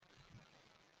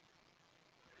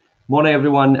Morning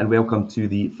everyone and welcome to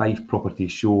the Fife Property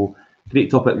Show. Great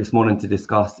topic this morning to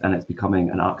discuss, and it's becoming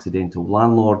an accidental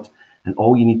landlord and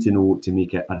all you need to know to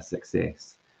make it a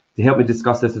success. To help me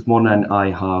discuss this morning, I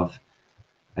have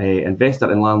investor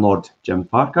and landlord Jim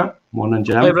Parker. Morning,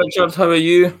 Jim. Hey Richard, how are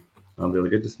you? I'm really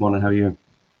good this morning. How are you?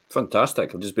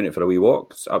 Fantastic. I've just been out for a wee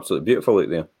walk. It's absolutely beautiful out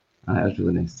there. It is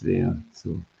really nice today. Yeah.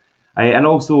 And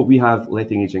also we have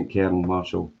letting agent Karen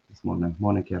Marshall this morning.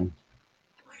 Morning, Karen. Morning.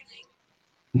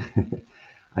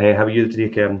 How are you today,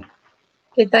 Karen?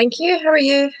 Good, thank you. How are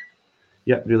you?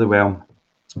 Yeah, really well.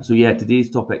 So yeah, today's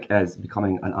topic is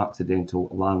becoming an accidental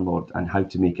landlord and how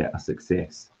to make it a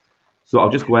success. So I'll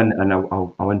just go in and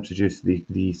I'll introduce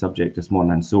the subject this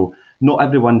morning. So not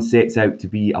everyone sets out to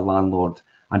be a landlord,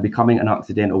 and becoming an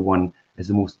accidental one is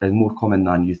more common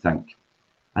than you think.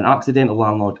 An accidental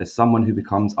landlord is someone who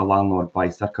becomes a landlord by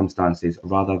circumstances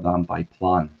rather than by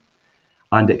plan.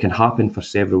 And it can happen for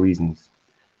several reasons.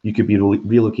 You could be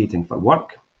relocating for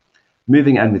work,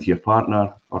 moving in with your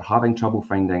partner, or having trouble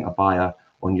finding a buyer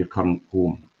on your current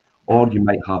home, or you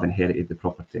might have inherited the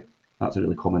property. That's a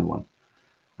really common one.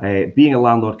 Being a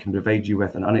landlord can provide you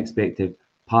with an unexpected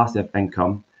passive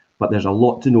income, but there's a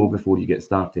lot to know before you get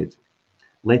started.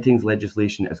 Lettings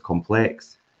legislation is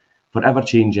complex, forever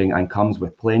changing, and comes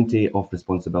with plenty of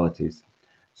responsibilities.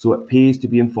 So it pays to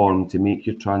be informed to make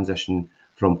your transition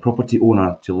from property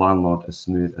owner to landlord as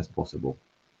smooth as possible.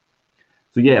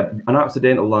 So yeah, an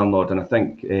accidental landlord, and I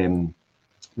think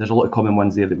there's a lot of common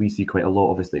ones there that we see quite a lot,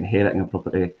 obviously inheriting a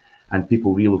property and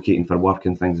people relocating for work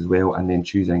and things as well, and then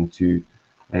choosing to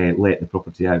let the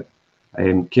property out.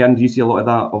 Karen, do you see a lot of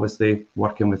that, obviously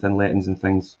working within lettings and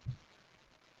things?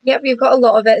 Yep, you've got a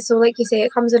lot of it. So like you say,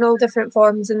 it comes in all different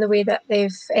forms in the way that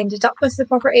they've ended up with the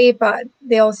property, but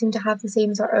they all seem to have the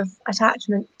same sort of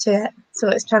attachment to it. So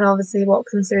it's trying to obviously walk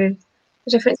them through the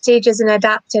different stages and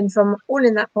adapting from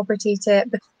owning that property to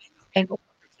becoming.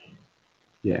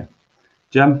 Yeah.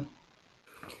 Jim?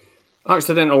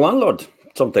 Accidental landlord.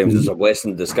 Sometimes it's a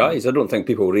blessing in disguise. I don't think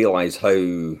people realise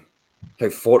how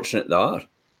fortunate they are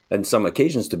in some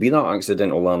occasions to be that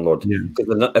accidental landlord. Yeah.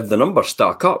 Because if the numbers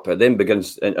stack up, it then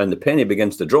begins, and the penny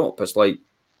begins to drop. It's like,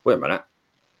 wait a minute,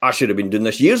 I should have been doing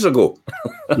this years ago.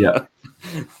 Yeah.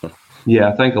 Yeah,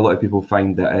 I think a lot of people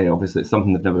find that obviously it's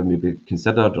something they've never maybe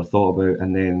considered or thought about,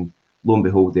 and then lo and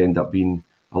behold, they end up being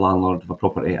a landlord of a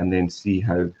property and then see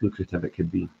how lucrative it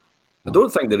could be. I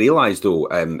don't think they realise, though,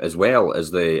 as well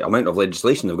as the amount of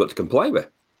legislation they've got to comply with.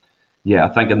 Yeah, I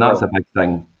think, and that's a big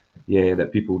thing, yeah,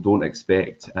 that people don't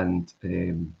expect, and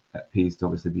it pays to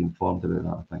obviously be informed about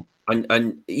that, I think.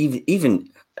 And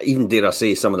even dare I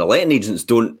say, some of the letting agents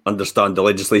don't understand the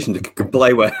legislation to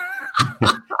comply with.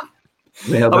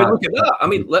 Well, I mean, look at that. I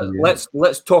mean,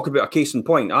 let's talk about a case in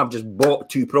point. I've just bought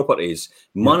 2 properties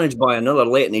managed by another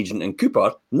letting agent in Cooper.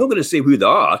 I'm not going to say who they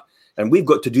are. And we've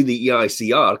got to do the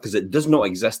EICR because it does not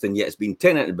exist and yet it's been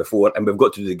tenanted before. And we've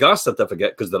got to do the gas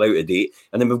certificate because they're out of date.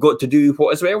 And then we've got to do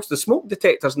what else? The smoke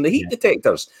detectors and the heat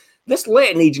detectors. This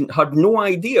letting agent had no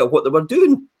idea what they were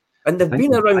doing. And they've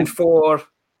been around for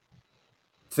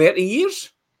 30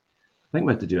 years. I think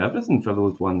we had to do everything for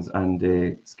those ones, and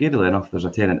scarily enough, there's a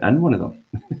tenant in one of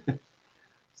them.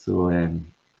 So,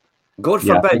 God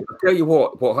forbid, I'll tell you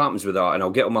what happens with that, and I'll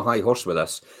get on my high horse with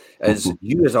this, is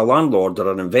you as a landlord or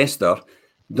an investor,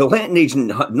 the letting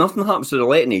agent, nothing happens to the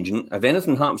letting agent. If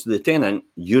anything happens to the tenant,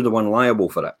 you're the one liable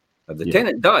for it. If the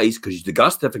tenant dies because the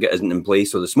gas certificate isn't in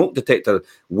place or the smoke detector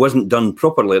wasn't done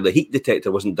properly or the heat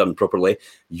detector wasn't done properly,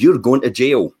 you're going to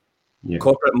jail. Yeah.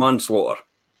 Corporate manslaughter.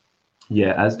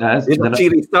 Yeah, as a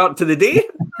cheery start to the day.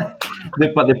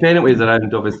 But the penalties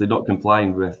around obviously not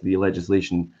complying with the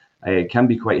legislation can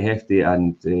be quite hefty,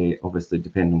 and obviously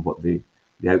depending on what the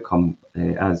outcome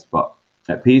is. But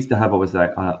it pays to have obviously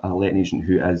a letting agent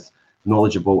who is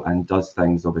knowledgeable and does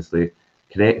things obviously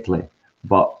correctly.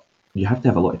 But you have to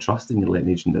have a lot of trust in your letting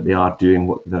agent that they are doing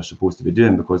what they're supposed to be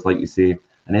doing, because like you say,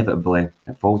 inevitably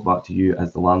it falls back to you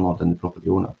as the landlord and the property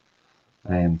owner.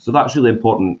 So that's really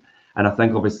important. And I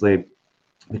think obviously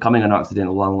becoming an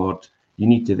accidental landlord, you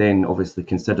need to then obviously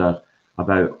consider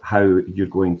about how you're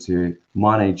going to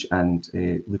manage and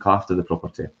look after the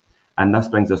property. And this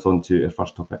brings us on to our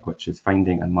first topic, which is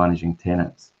finding and managing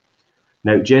tenants.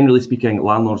 Now, generally speaking,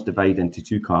 landlords divide into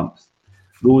 2 camps.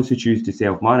 Those who choose to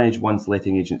self-manage once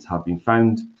letting agents have been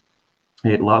found,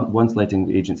 once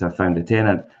letting agents have found a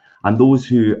tenant, and those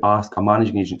who ask a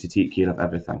managing agent to take care of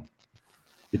everything.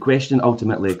 The question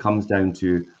ultimately comes down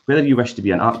to whether you wish to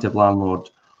be an active landlord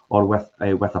or with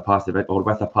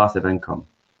a passive income.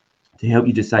 To help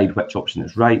you decide which option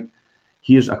is right,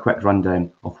 here's a quick rundown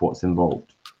of what's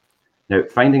involved. Now,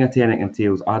 finding a tenant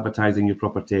entails advertising your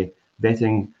property,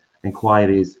 vetting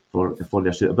inquiries for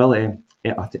their suitability,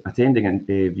 attending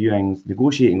viewings,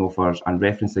 negotiating offers, and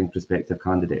referencing prospective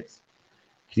candidates.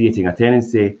 Creating a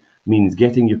tenancy means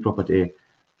getting your property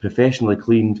professionally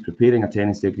cleaned, preparing a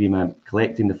tenancy agreement,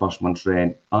 collecting the first month's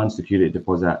rent and security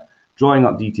deposit, drawing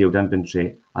up detailed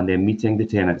inventory, and then meeting the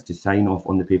tenants to sign off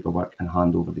on the paperwork and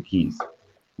hand over the keys.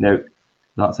 Now,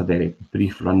 that's a very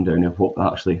brief rundown of what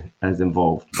actually is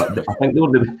involved, but I think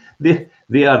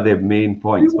they are the main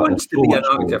points. Who wants to be an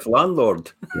active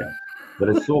landlord? Yeah, there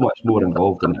is so much more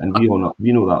involved in it, and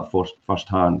we know that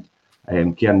firsthand.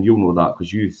 Karen, you'll know that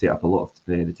because you set up a lot of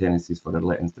the tenancies for the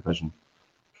lettings division.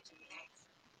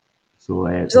 So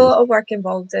there's a lot of work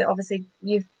involved. Obviously,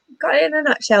 you've got it in a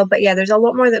nutshell, but yeah, there's a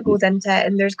lot more that goes into it,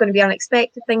 and there's going to be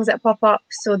unexpected things that pop up.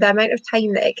 So the amount of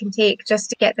time that it can take just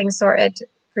to get things sorted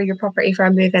for your property for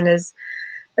a move-in is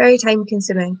very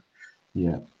time-consuming.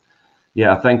 Yeah,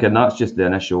 I think, and that's just the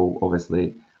initial,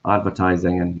 obviously,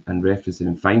 advertising and referencing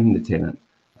and finding the tenant.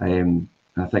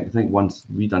 I think once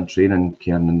we done training,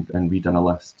 Karen, and we done a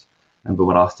list, and we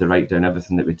were asked to write down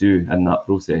everything that we do in that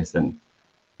process, and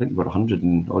I think we're 100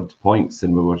 and odd points,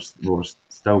 and we were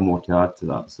still more to add to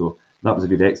that. So that was a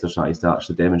good exercise to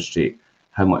actually demonstrate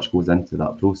how much goes into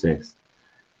that process.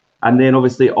 And then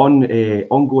obviously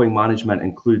ongoing management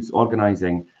includes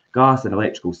organising gas and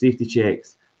electrical safety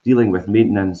checks, dealing with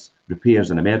maintenance,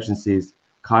 repairs and emergencies,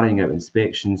 carrying out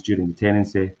inspections during the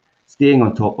tenancy, staying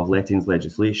on top of lettings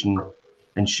legislation,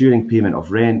 ensuring payment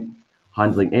of rent,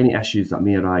 handling any issues that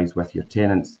may arise with your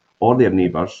tenants or their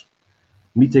neighbours,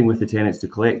 meeting with the tenants to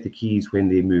collect the keys when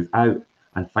they move out,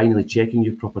 and finally checking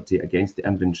your property against the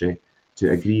inventory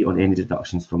to agree on any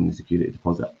deductions from the security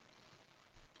deposit.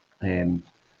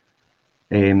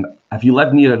 If you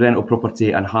live near a rental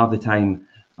property and have the time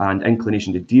and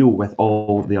inclination to deal with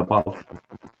all the above,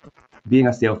 being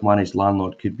a self-managed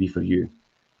landlord could be for you.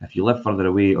 If you live further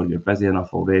away or you're busy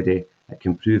enough already, it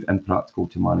can prove impractical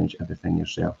to manage everything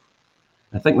yourself.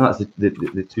 I think that's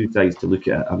the two sides to look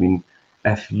at it. I mean,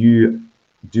 if you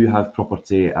do have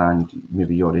property and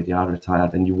maybe you already are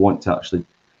retired and you want to actually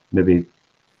maybe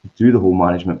do the whole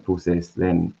management process,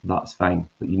 then that's fine,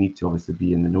 but you need to obviously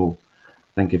be in the know.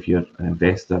 I think if you're an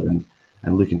investor and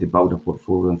looking to build a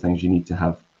portfolio and things, you need to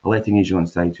have a letting agent on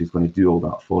side who's going to do all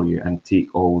that for you and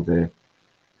take all the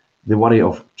worry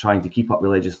of trying to keep up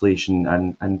with legislation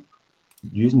and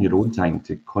using your own time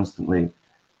to constantly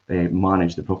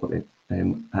manage the property.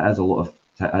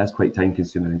 It is quite time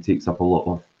consuming and takes up a lot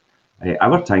of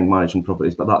our time managing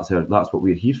properties, but that's what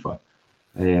we're here for.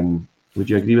 Would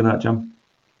you agree with that, Jim?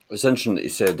 It's interesting that you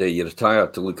said you're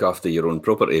retired to look after your own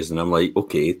properties, and I'm like,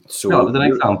 okay, so no, an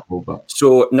example, but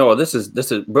so no, this is.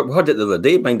 But we had it the other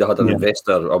day. Mind, I had an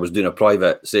investor. I was doing a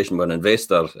private session with an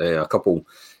investor, a couple,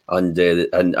 and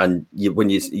when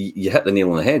you hit the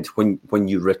nail on the head. When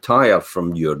you retire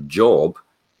from your job,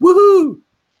 woohoo!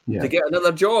 Yeah. To get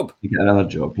another job. You get another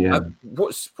job, yeah.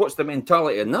 What's the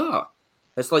mentality in that?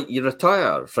 It's like you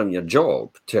retire from your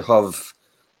job to have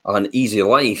an easy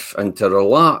life and to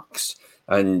relax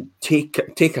and take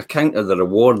account of the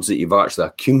rewards that you've actually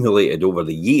accumulated over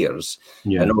the years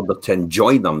in order to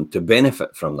enjoy them, to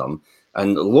benefit from them.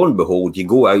 And lo and behold, you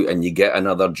go out and you get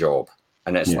another job.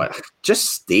 And it's like,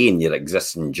 just stay in your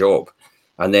existing job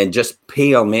and then just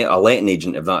pay a letting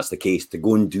agent, if that's the case, to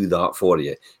go and do that for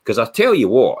you. Because I tell you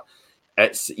what,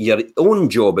 it's your own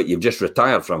job that you've just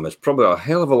retired from is probably a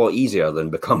hell of a lot easier than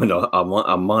becoming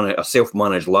a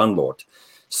self-managed landlord.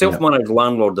 Self-managed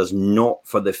landlord is not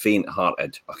for the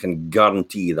faint-hearted. I can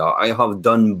guarantee you that. I have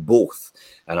done both.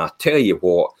 And I tell you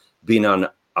what, being a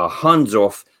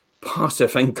hands-off,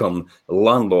 passive income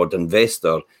landlord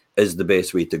investor is the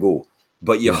best way to go.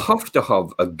 But you have to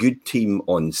have a good team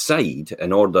on side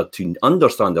in order to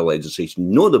understand the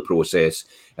legislation, know the process,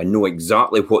 and know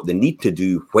exactly what they need to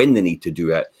do, when they need to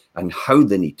do it, and how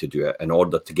they need to do it in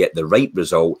order to get the right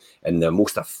result in the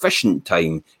most efficient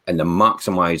time and to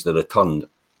maximise the return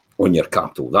on your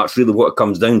capital. That's really what it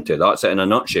comes down to. That's it in a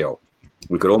nutshell.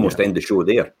 We could almost end the show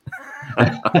there.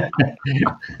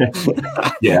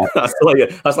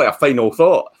 That's like a final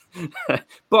thought.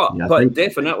 But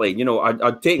definitely,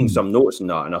 I'd taken some notes on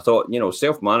that, and I thought,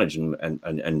 self-managing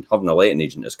and having a letting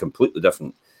agent is completely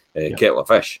different kettle of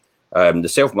fish. The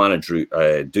self-managed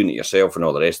route, doing it yourself and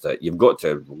all the rest of it, you've got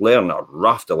to learn a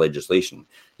raft of legislation.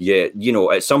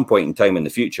 At some point in time in the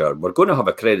future, we're going to have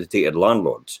accredited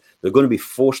landlords. They're going to be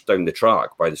forced down the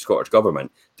track by the Scottish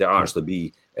Government to actually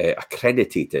be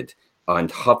accredited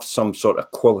and have some sort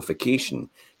of qualification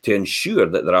to ensure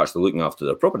that they're actually looking after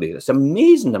their property. It's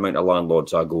amazing the amount of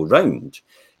landlords I go round,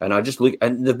 and I just look,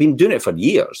 and they've been doing it for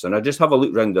years, and I just have a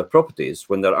look around their properties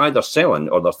when they're either selling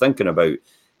or they're thinking about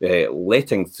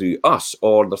letting through us,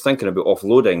 or they're thinking about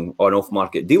offloading an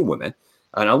off-market deal with me.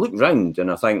 And I look round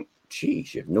and I think,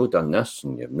 geez, you've no done this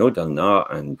and you've no done that,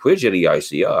 and where's your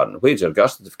EICR, and where's your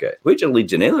gas certificate, where's your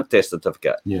Legionella test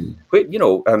certificate, Where,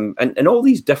 and all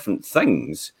these different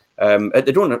things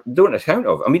they don't account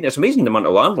of. I mean, it's amazing the amount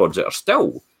of landlords that are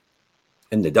still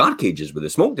in the dark ages with the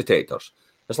smoke detectors.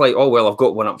 It's like, oh, well, I've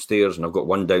got one upstairs and I've got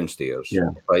one downstairs. Yeah.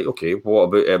 Right, okay, what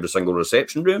about every single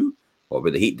reception room? What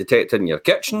about the heat detector in your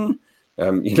kitchen?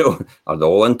 Are they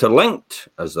all interlinked?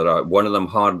 Is there one of them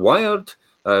hardwired?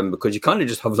 Because you can't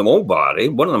just have them all, Barry.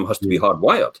 One of them has to be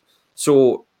hardwired.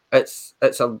 So it's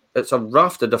a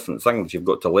raft of different things you've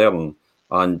got to learn.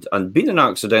 And being an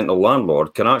accidental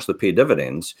landlord can actually pay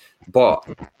dividends. But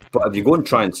if you go and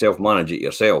try and self-manage it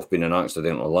yourself, being an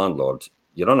accidental landlord,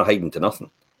 you're on a hiding to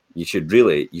nothing. You should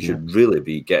really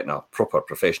be getting a proper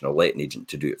professional letting agent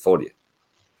to do it for you.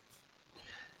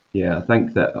 Yeah, I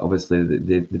think that obviously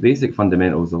the basic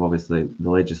fundamentals of obviously the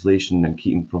legislation and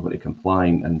keeping property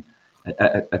compliant, and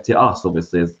to us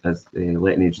obviously as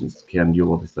letting agents, Karen,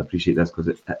 you'll obviously appreciate this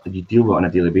because you deal with it on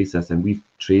a daily basis, and we've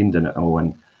trained in it all,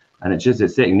 and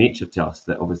it's second nature to us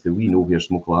that obviously we know where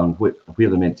smoke alarms, where they're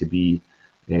meant to be,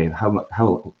 how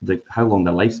long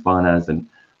their lifespan is, and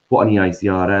what an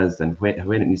EICR is, and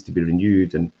when it needs to be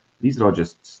renewed, and these are all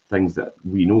just things that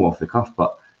we know off the cuff,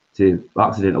 but to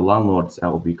accidental landlords, it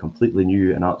will be completely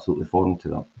new and absolutely foreign to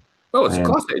them. Well, it's a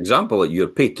classic example that you're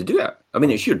paid to do it. I mean,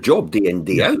 it's your job day in,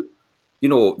 day out.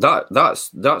 That's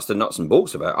the nuts and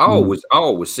bolts of it. I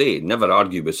always say, never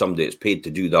argue with somebody that's paid to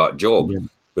do that job,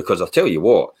 because I'll tell you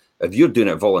what, if you're doing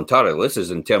it voluntarily, this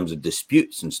is in terms of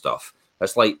disputes and stuff,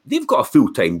 it's like they've got a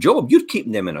full-time job. You're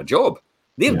keeping them in a job.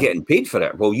 They're getting paid for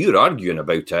it while you're arguing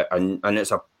about it, and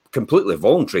it's a completely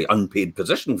voluntary, unpaid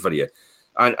position for you.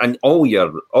 And all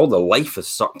the life is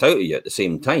sucked out of you at the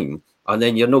same time, and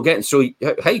then you're not getting. So,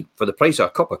 hey, for the price of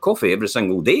a cup of coffee every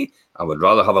single day, I would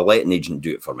rather have a letting agent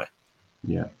do it for me.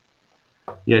 Yeah,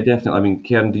 definitely. I mean,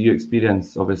 Karen, do you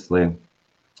experience obviously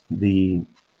the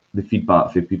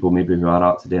feedback for people maybe who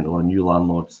are accidental or new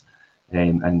landlords,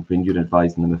 and when you're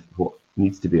advising them of what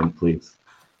needs to be in place,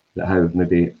 that how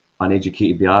maybe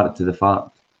uneducated they are to the fact?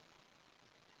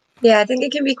 Yeah, I think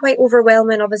it can be quite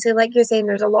overwhelming. Obviously, like you're saying,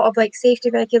 there's a lot of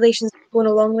safety regulations going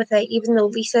along with it. Even the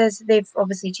leases, they've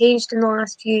obviously changed in the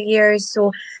last few years.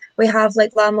 So we have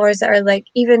landlords that are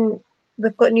even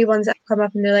we've got new ones that have come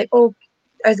up and they're like, oh,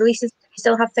 are the leases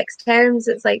still have fixed terms?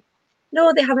 It's like,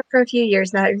 no, they haven't for a few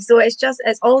years now. So it's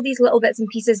all these little bits and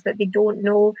pieces that they don't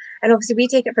know. And obviously we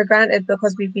take it for granted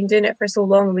because we've been doing it for so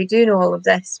long and we do know all of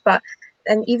this.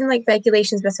 And even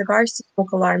regulations with regards to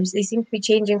smoke alarms, they seem to be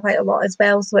changing quite a lot as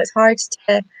well. So it's hard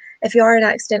to, if you are an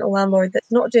accidental landlord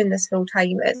that's not doing this full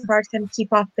time, it's hard to kind of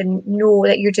keep up and know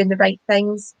that you're doing the right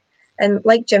things. And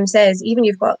like Jim says, even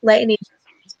you've got letting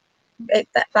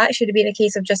agents, that should have been a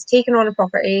case of just taking on a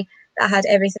property that had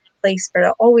everything in place for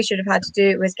it. All we should have had to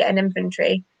do was get an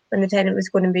inventory when the tenant was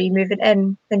going to be moving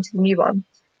into the new one.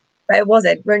 But it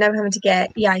wasn't. We're now having to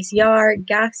get EICR,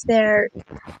 gas there,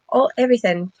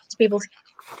 everything to be able to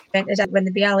get it when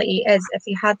the reality is if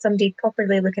you had somebody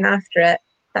properly looking after it,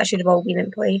 that should have all been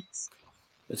in place.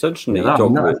 It's interesting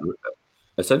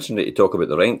that you talk about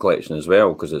the rent collection as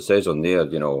well, because it says on there,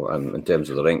 in terms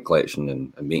of the rent collection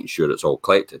and making sure it's all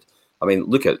collected. I mean,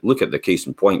 look at the case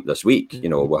in point this week. We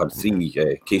had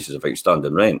 3 cases of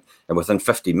outstanding rent, and within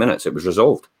 15 minutes it was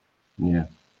resolved. Yeah,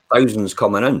 thousands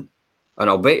coming in, and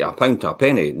I'll bet you a pound to a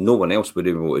penny, no one else would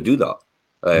be able to do that.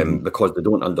 Because they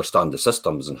don't understand the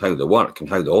systems and how they work and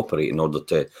how they operate in order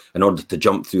to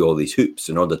jump through all these hoops,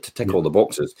 in order to tick all the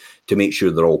boxes to make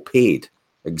sure they're all paid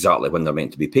exactly when they're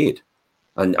meant to be paid.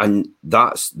 And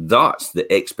that's the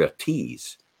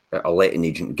expertise that a letting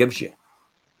agent gives you.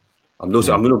 Let's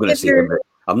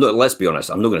be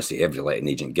honest, I'm not going to say every letting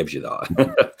agent gives you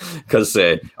that, because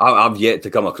I've yet to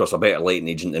come across a better letting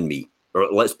agent than me.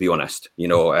 Let's be honest,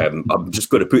 I'm just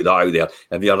going to put that out there.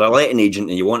 If you're a letting agent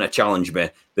and you want to challenge me,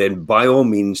 then by all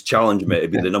means challenge me to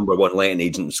be the number 1 letting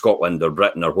agent in Scotland or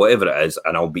Britain or whatever it is,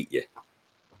 and I'll beat you.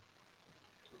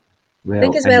 Well, I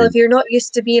think as well, if you're not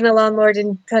used to being a landlord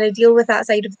and trying to deal with that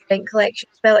side of the rent collection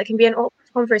as well, it can be an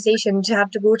awkward conversation to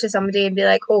have to go to somebody and be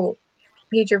like, oh,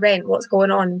 paid your rent, what's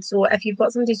going on? So if you've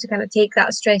got somebody to kind of take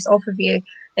that stress off of you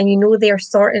and they're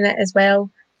sorting it as well,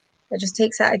 it just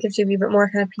takes that, it gives you a wee bit more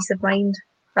kind of peace of mind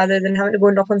rather than having to go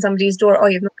and knock on somebody's door, oh,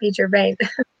 you've not paid your rent.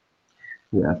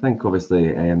 Yeah, I think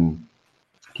obviously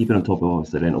keeping on top of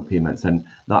obviously rental payments, and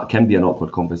that can be an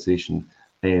awkward conversation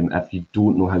if you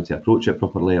don't know how to approach it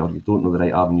properly, or you don't know the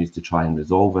right avenues to try and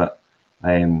resolve it.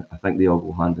 I think they all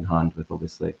go hand in hand with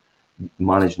obviously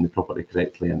managing the property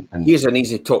correctly. And here's an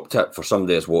easy top tip for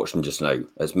somebody that's watching just now.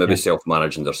 It's maybe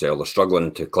self-managing themselves. They're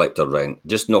struggling to collect their rent.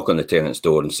 Just knock on the tenant's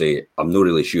door and say, "I'm not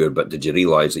really sure, but did you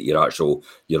realise that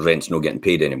your rent's not getting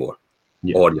paid anymore?"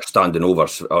 Yeah. Or you're standing over,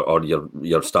 or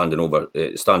you're standing over,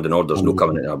 standing orders not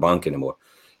coming into our bank anymore.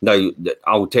 Now,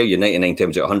 I'll tell you, 99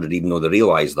 times out of 100, even though they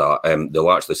realise that,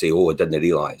 they'll actually say, "Oh, I didn't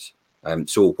realise."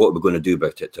 So what are we going to do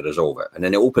about it to resolve it? And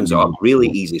then it opens it up really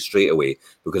easy straight away,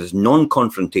 because it's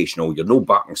non-confrontational. You're not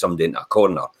backing somebody into a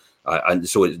corner, and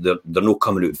so they're not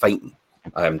coming out fighting.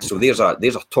 So there's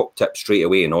a top tip straight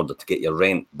away in order to get your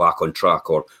rent back on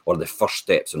track, or the first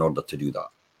steps in order to do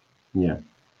that.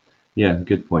 Yeah,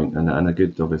 good point, and a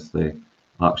good, obviously,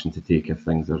 action to take if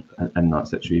things are in that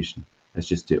situation. It's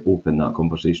just to open that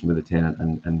conversation with the tenant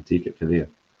and take it to there.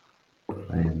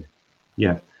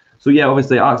 So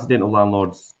obviously, accidental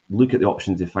landlords look at the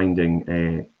options of finding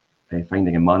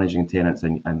and managing tenants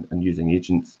and using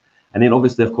agents, and then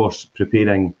obviously, of course,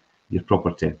 preparing your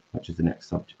property, which is the next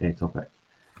topic.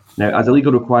 Now, as a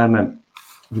legal requirement,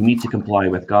 you need to comply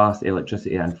with gas,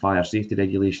 electricity, and fire safety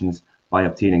regulations by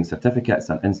obtaining certificates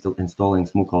and installing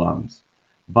smoke alarms.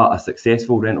 But a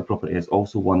successful rental property is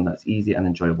also one that's easy and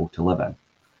enjoyable to live in.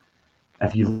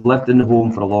 If you've lived in the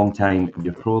home for a long time,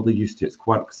 you're probably used to its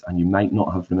quirks, and you might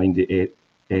not have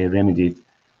remedied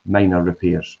minor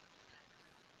repairs.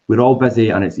 We're all busy,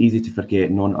 and it's easy to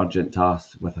forget non-urgent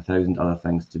tasks with 1,000 other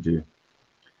things to do.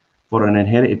 For an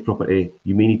inherited property,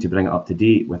 you may need to bring it up to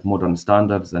date with modern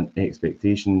standards and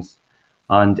expectations.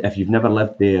 And if you've never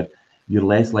lived there, you're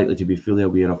less likely to be fully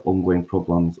aware of ongoing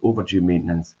problems, overdue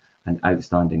maintenance, and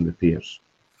outstanding repairs.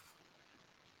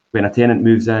 When a tenant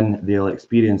moves in, they'll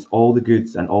experience all the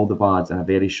goods and all the bads in a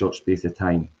very short space of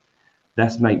time.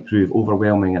 This might prove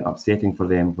overwhelming and upsetting for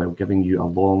them while giving you a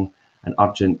long and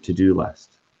urgent to-do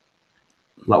list.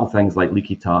 Little things like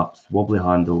leaky taps, wobbly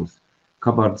handles,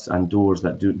 cupboards and doors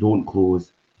that don't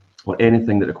close, or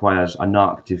anything that requires a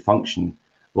knack to function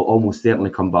will almost certainly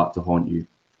come back to haunt you.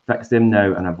 Fix them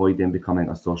now and avoid them becoming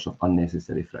a source of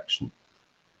unnecessary friction.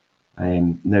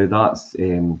 Now that's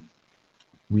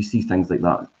we see things like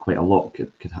that quite a lot. It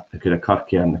could occur,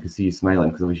 Karen. I can see you smiling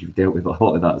because obviously you've dealt with a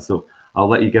lot of that. So I'll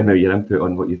let you give me your input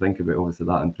on what you think about obviously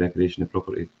that in preparation of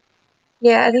property.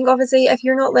 Yeah, I think obviously if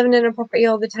you're not living in a property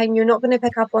all the time, you're not going to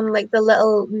pick up on like the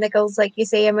little niggles, like you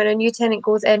say. And when a new tenant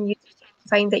goes in, you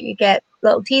find that you get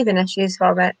little teething issues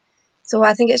from it. So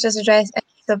I think it's just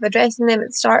addressing them at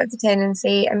the start of the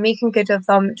tenancy and making good of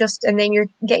them. And then you're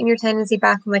getting your tenancy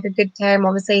back on like a good term.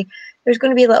 Obviously, there's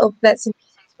going to be little bits and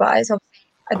pieces, but it's obviously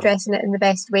addressing it in the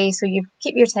best way so you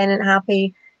keep your tenant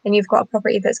happy and you've got a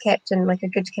property that's kept in like a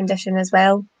good condition as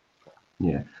well.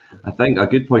 Yeah, I think a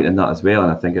good point in that as well,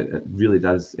 and I think it really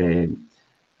does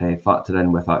factor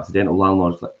in with accidental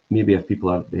landlords. Like maybe if people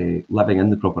are living in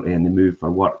the property and they move for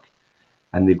work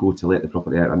and they go to let the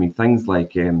property out, I mean things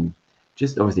like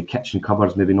just obviously kitchen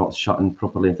cupboards maybe not shutting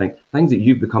properly, and things that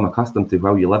you've become accustomed to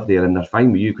while you live there, and they're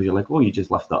fine with you because you're like, oh, you just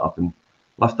lift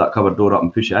that cupboard door up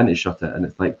and push it in to shut it, and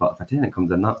it's like, but if a tenant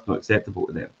comes in, that's not acceptable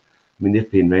to them. I mean, they're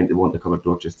paying rent, they want the cupboard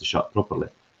door just to shut properly,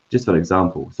 just for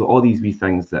example. So all these wee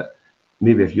things that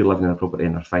maybe if you're living in a property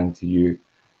and are fine to you,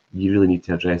 you really need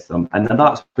to address them. And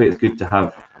that's why it's good to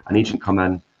have an agent come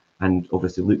in and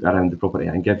obviously look around the property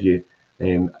and give you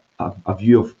a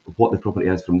view of what the property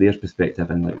is from their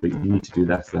perspective, and like, you need to do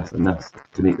this, this, and this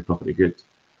to make the property good.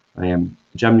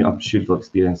 Jim, I'm sure you've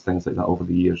experienced things like that over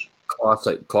the years.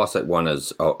 Classic one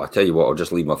is, I'll tell you what, I'll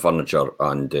just leave my furniture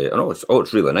and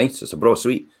it's really nice. It's a bra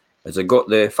suite. Has it got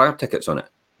the fire tickets on it?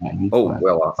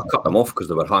 Well, I cut them off because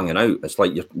they were hanging out. It's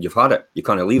like you've had it, you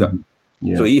can't leave it.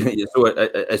 Yeah. So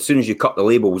as soon as you cut the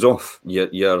labels off,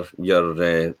 your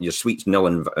suite's nil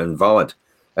and invalid,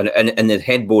 and the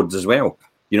headboards as well.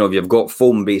 You know, if you've got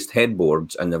foam-based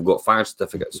headboards and they've got fire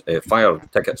certificates, fire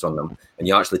tickets on them, and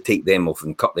you actually take them off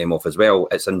and cut them off as well,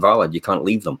 it's invalid. You can't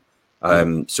leave them.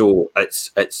 So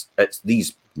it's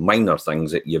these minor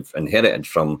things that you've inherited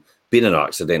from being an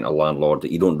accidental landlord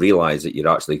that you don't realise that you're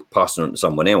actually passing on to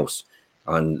someone else,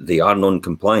 and they are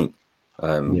non-compliant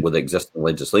with existing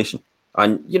legislation.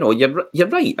 And you know, you're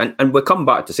right, and we come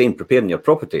back to saying preparing your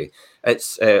property.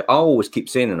 It's I always keep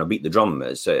saying, and I beat the drum,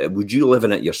 is would you live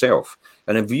in it yourself?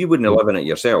 And if you wouldn't live in it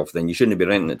yourself, then you shouldn't be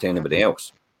renting it to anybody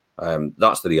else.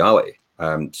 That's the reality.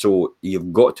 So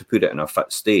you've got to put it in a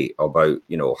fit state about,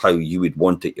 you know, how you would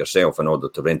want it yourself in order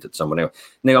to rent it to someone else.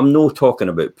 Now, I'm not talking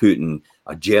about putting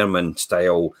a German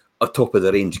style a top of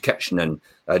the range kitchen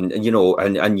and you know,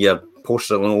 and your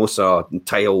porcelanosa and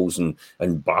tiles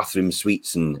and bathroom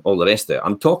suites and all the rest of it.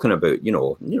 I'm talking about, you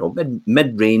know,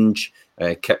 mid-range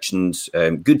kitchens,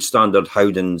 good standard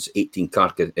Howdens,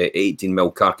 18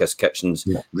 mil carcass kitchens,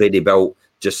 ready built,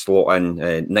 just slot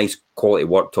in, nice quality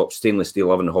worktop, stainless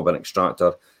steel oven, hob and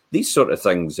extractor. These sort of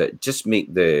things that just make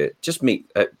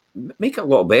it a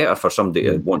lot better for somebody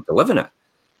to want to live in it.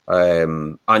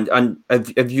 And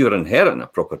if you're inheriting a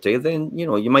property, then you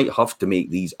know you might have to make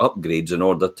these upgrades in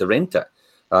order to rent it.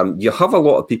 You have a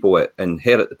lot of people that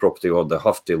inherit the property, or they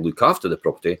have to look after the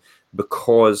property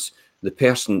because the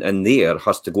person in there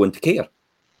has to go into care.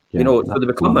 You know, so they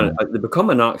become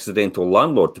an accidental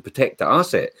landlord to protect the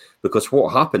asset, because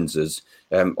what happens is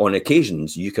on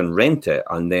occasions you can rent it,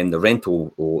 and then the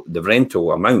rental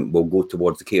amount will go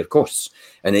towards the care costs,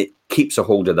 and it keeps a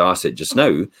hold of the asset just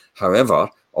now. However,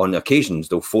 on occasions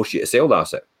they'll force you to sell the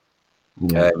asset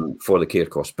for the care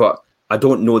costs. But I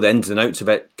don't know the ins and outs of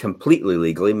it completely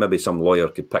legally. Maybe some lawyer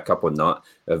could pick up on that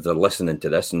if they're listening to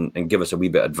this and give us a wee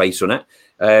bit of advice on it,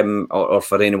 or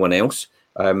for anyone else.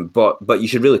 But you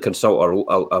should really consult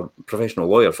a professional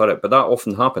lawyer for it. But that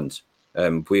often happens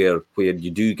where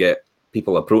you do get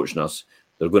people approaching us.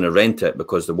 They're going to rent it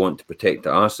because they want to protect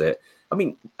the asset. I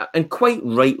mean, and quite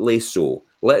rightly so.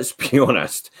 Let's be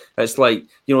honest. It's like,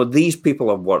 you know, these people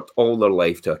have worked all their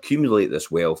life to accumulate this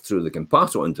wealth through they can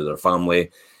pass it on to their family,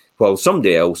 while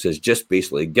somebody else is just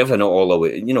basically giving it all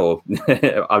away. You know,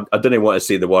 I don't want to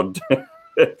say the word.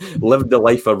 Lived the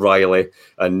life of Riley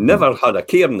and never had a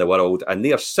care in the world, and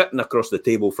they're sitting across the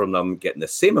table from them getting the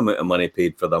same amount of money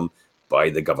paid for them by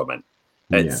the government.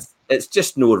 It's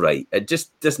just no right. It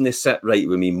just doesn't sit right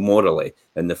with me morally,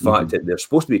 and the fact that they're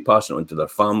supposed to be passing it on to their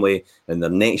family and their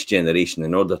next generation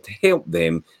in order to help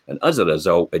them, and as a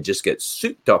result it just gets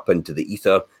souped up into the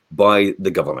ether by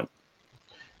the government.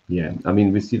 Yeah, I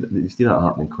mean, we see that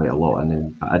happening quite a lot,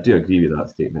 and I do agree with that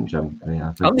statement, Jim.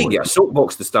 I'll need a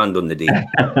soapbox to stand on the day.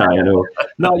 I know.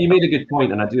 No, you made a good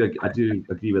point, and I do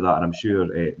agree with that, and I'm sure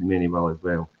many will as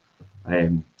well.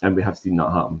 And we have seen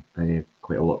that happen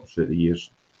quite a lot throughout the years.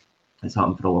 It's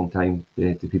happened for a long time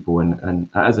to people, and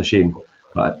it is a shame,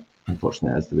 but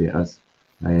unfortunately, it is the way it is.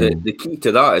 The key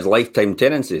to that is lifetime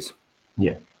tenancies.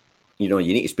 Yeah. You know,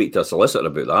 you need to speak to a solicitor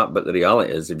about that, but the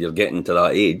reality is, if you're getting to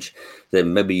that age,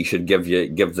 then maybe you should give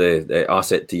the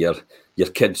asset to your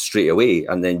kids straight away,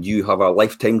 and then you have a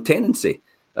lifetime tenancy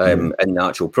in the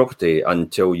actual property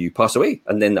until you pass away,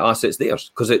 and then the asset's theirs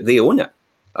because they own it.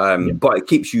 But it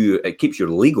keeps your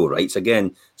legal rights.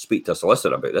 Again, speak to a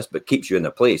solicitor about this, but keeps you in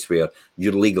a place where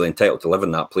you're legally entitled to live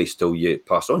in that place till you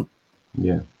pass on.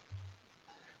 Yeah,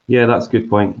 that's a good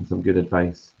point. Some good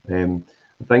advice.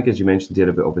 I think, as you mentioned here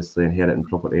about obviously inheriting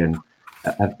property, and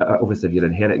obviously if you're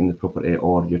inheriting the property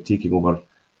or you're taking over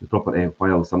the property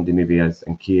while somebody maybe is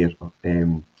in care,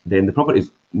 then the property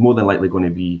is more than likely going to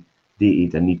be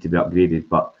dated and need to be upgraded.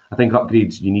 But I think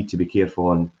upgrades, you need to be careful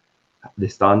on the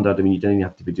standard. I mean, you don't even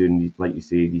have to be doing these, like you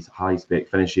say, these high spec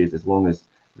finishes, as long as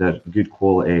they're good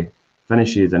quality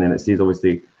finishes. And then it says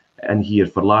obviously in here,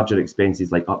 for larger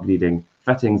expenses like upgrading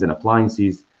fittings and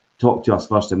appliances, talk to us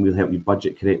first and we'll help you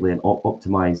budget correctly and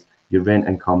optimize your rent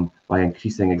income by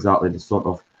increasing exactly the sort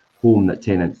of home that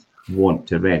tenants want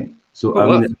to rent. So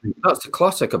that's the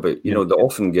classic about, you know, they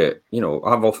often get, you know,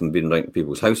 I've often been around to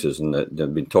people's houses and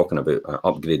they've been talking about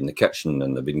upgrading the kitchen,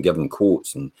 and they've been given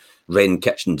quotes, and Wren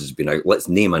Kitchens has been out, let's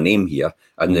name a name here,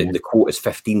 and the quote is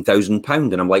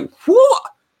 £15,000, and I'm like, what?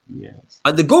 Yes.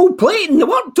 And the gold plating the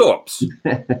worktops.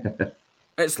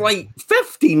 It's like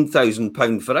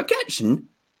 £15,000 for a kitchen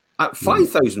at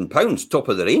 £5,000 top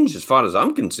of the range, as far as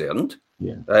I'm concerned.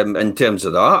 Yeah. In terms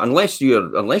of that, unless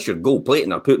you're gold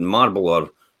plating or putting marble or,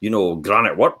 you know,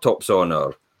 granite worktops on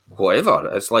or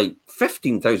whatever, it's like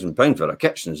 £15,000 for a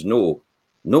kitchen is no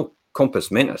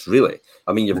compass mentis, really.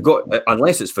 I mean, you've got,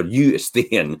 unless it's for you to stay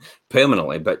in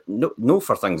permanently, but no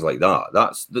for things like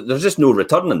that. There's just no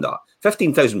return in that.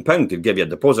 £15,000 could give you a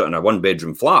deposit on a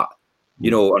 1-bedroom flat, you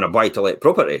know, on a buy-to-let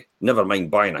property. Never mind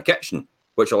buying a kitchen,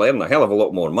 which will earn a hell of a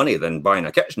lot more money than buying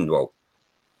a kitchen will.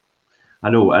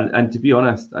 I know, and to be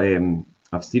honest,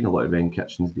 I've seen a lot of Wren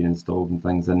kitchens being installed and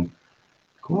things, and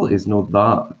quality is not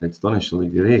that astonishingly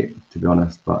great, to be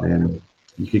honest, but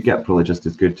you could get probably just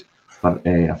as good for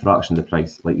a fraction of the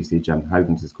price. Like you say, Jim,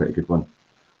 Howdens is quite a good one.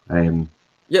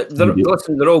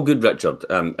 Listen, they're all good, Richard.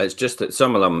 It's just that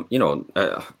some of them, you know,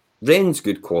 Wren's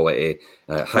good quality,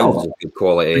 Howdens is good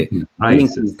quality,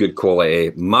 is good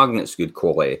quality, Magnet's good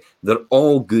quality. They're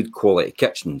all good quality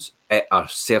kitchens at a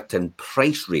certain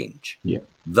price range. Yeah,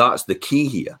 that's the key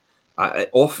here.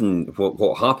 often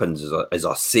what happens is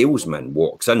a salesman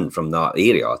walks in from that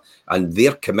area and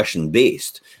they're commission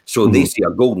based. So they see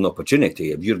a golden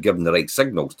opportunity if you're given the right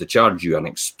signals to charge you an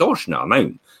extortionate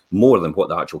amount more than what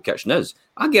the actual kitchen is.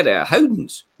 I get it at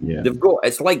Howden's. Yeah.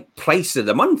 It's like price of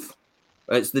the month.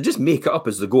 They just make it up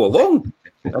as they go along.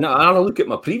 And I look at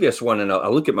my previous one and I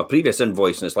look at my previous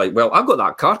invoice and it's like, well, I got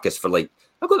that carcass for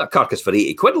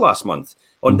 80 quid last month.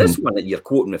 On this one that you're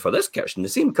quoting me for this kitchen, the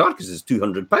same carcass is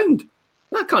 £200.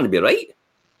 That can't be right.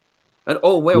 And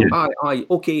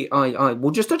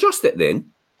we'll just adjust it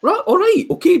then. Right, all right,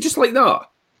 okay, just like that.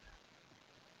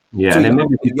 Yeah, so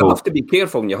and you have to be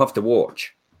careful and you have to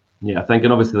watch. Yeah, I think,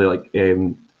 and obviously, like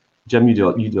Jim, you do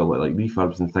a lot like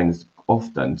refurbs and things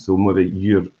often. So maybe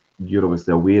you're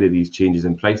obviously aware of these changes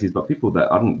in prices, but people that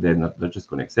aren't, then they're just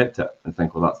going to accept it and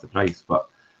think, well, that's the price. But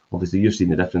obviously, you're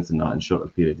seeing the difference in that in shorter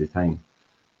periods of time,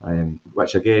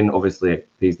 which again, obviously,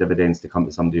 pays dividends to come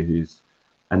to somebody who's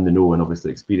in the know and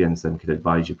obviously experienced and could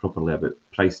advise you properly about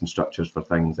pricing structures for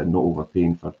things and not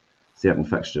overpaying for certain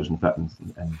fixtures and fittings.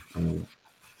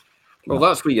 Well,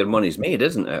 that's where your money's made,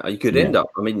 isn't it? You could end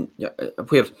up. I mean,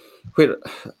 where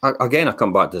again, I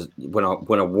come back to when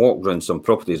I walk around some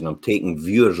properties and I'm taking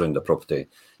viewers around the property,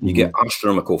 you get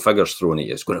astronomical figures thrown at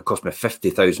you. It's going to cost me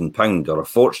 £50,000 or a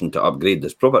fortune to upgrade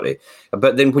this property.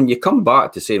 But then when you come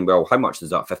back to saying, well, how much does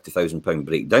that £50,000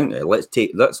 break down to?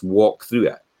 Let's walk through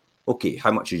it. Okay,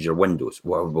 how much is your windows?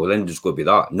 Well, then just go be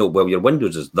that. No, well, your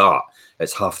windows is that.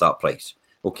 It's half that price.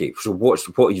 Okay, so what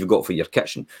have you got for your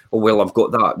kitchen? Oh, well, I've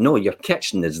got that. No, your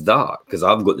kitchen is that because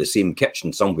I've got the same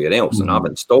kitchen somewhere else and I've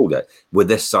installed it with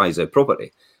this size of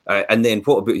property. And then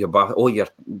what about your your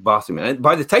bathroom? And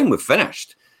by the time we've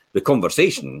finished the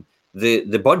conversation,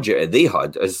 the budget they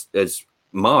had is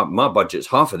my budget's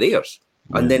half of theirs.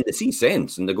 And then they see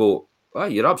sense and they go, oh,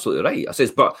 you're absolutely right. I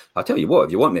says, but I tell you what,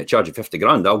 if you want me to charge you 50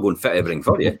 grand, I'll go and fit everything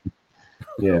for you.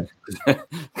 Yeah.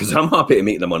 Because I'm happy to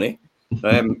make the money.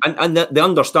 And they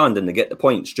understand and they get the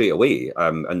point straight away.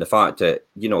 And the fact that,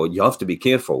 you have to be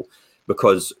careful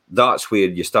because that's where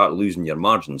you start losing your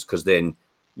margins because then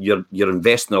you're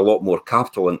investing a lot more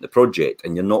capital into the project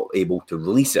and you're not able to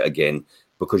release it again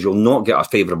because you'll not get a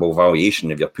favourable valuation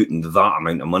if you're putting that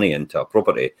amount of money into a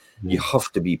property. You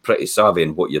have to be pretty savvy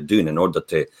in what you're doing in order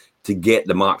to get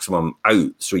the maximum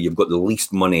out so you've got the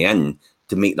least money in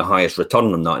to make the highest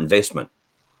return on that investment.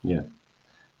 Yeah.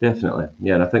 Definitely.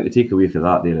 Yeah, and I think the takeaway for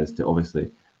that there is to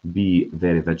obviously be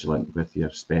very vigilant with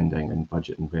your spending and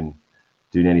budgeting when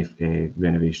doing any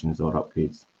renovations or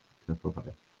upgrades to the property.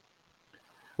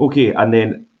 Okay, and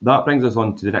then that brings us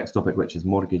on to the next topic, which is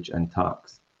mortgage and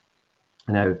tax.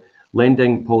 Now,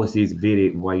 lending policies vary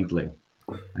widely.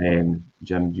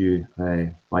 Jim, you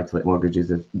buy-to-let mortgages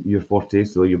is your forte,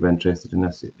 so you'll be interested in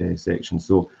this section.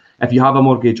 So if you have a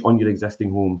mortgage on your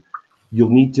existing home, you'll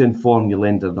need to inform your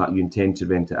lender that you intend to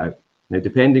rent it out. Now,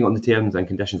 depending on the terms and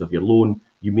conditions of your loan,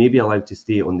 you may be allowed to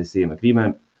stay on the same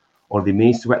agreement, or they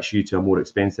may switch you to a more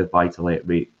expensive buy-to-let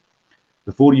rate.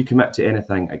 Before you commit to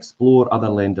anything, explore other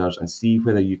lenders and see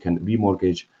whether you can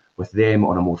remortgage with them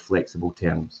on a more flexible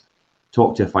terms.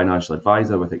 Talk to a financial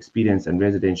advisor with experience in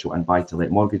residential and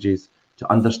buy-to-let mortgages to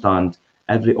understand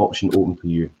every option open to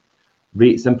you.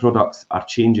 Rates and products are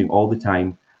changing all the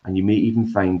time, and you may even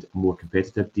find a more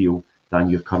competitive deal than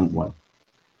your current one.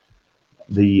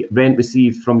 The rent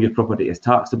received from your property is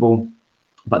taxable,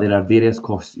 but there are various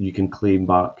costs you can claim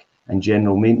back. And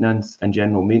general maintenance,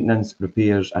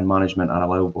 repairs and management are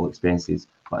allowable expenses,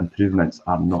 but improvements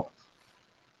are not.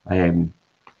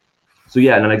 So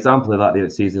yeah, and an example of that there,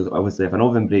 it says is obviously if an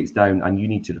oven breaks down and you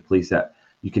need to replace it,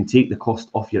 you can take the cost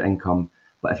off your income,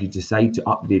 but if you decide to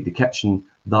upgrade the kitchen,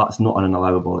 that's not an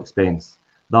allowable expense.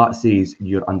 That says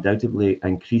you're undoubtedly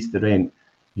increase the rent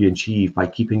you achieve by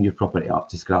keeping your property up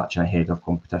to scratch and ahead of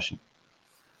competition.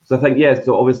 So I think, yeah,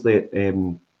 so obviously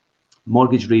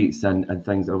mortgage rates and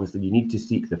things, obviously you need to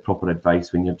seek the proper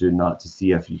advice when you're doing that to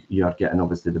see if you are getting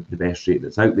obviously the best rate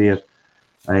that's out there.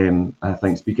 I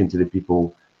think speaking to the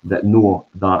people that know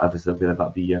that, obviously whether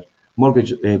that be your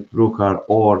mortgage broker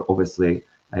or obviously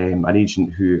an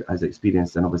agent who has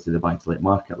experience in obviously the buy-to-let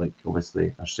market, like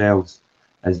obviously ourselves,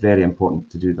 is very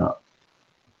important to do that.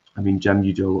 I mean, Jim,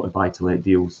 you do a lot of buy-to-let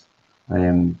deals.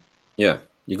 Yeah,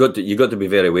 you got to be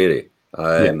very wary.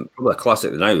 Probably a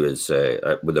classic now is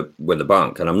with the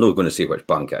bank, and I'm not going to say which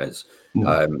bank it is.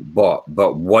 No.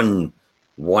 But one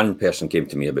person came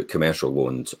to me about commercial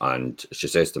loans, and she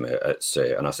says to me, "It's,"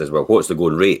 and I says, "Well, what's the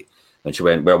going rate?" And she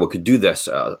went, "Well, we could do this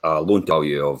at a loan to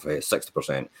value of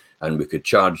 60%, and we could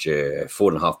charge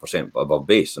 4.5% above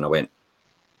base." And I went,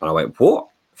 what?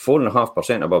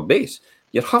 4.5% above base?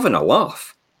 You're having a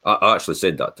laugh. I actually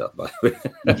said that to her, by the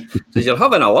way. Says, you're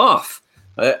having a laugh.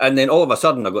 And then all of a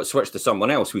sudden I got switched to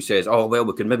someone else who says, oh, well,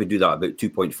 we can maybe do that about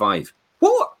 2.5.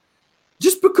 What?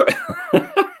 Just because...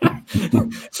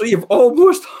 So you've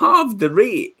almost halved the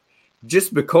rate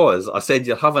just because I said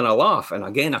you're having a laugh. And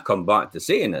again, I come back to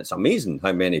saying it's amazing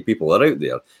how many people are out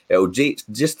there. It'll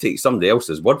just take somebody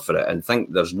else's word for it and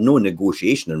think there's no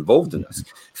negotiation involved in this.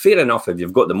 Fair enough, if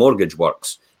you've got the mortgage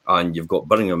works and you've got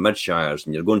Birmingham Midshires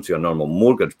and you're going to a normal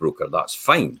mortgage broker, that's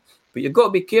fine. But you've got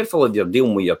to be careful if you're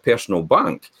dealing with your personal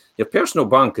bank. Your personal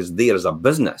bank is there as a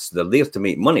business. They're there to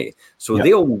make money. So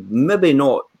they'll maybe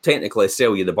not technically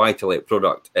sell you the buy-to-let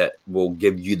product. It will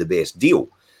give you the best deal.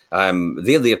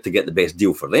 They're there to get the best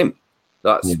deal for them.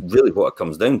 That's really what it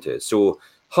comes down to. So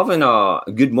having a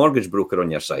good mortgage broker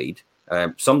on your side,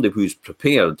 somebody who's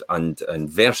prepared and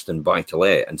versed in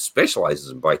buy-to-let and specialises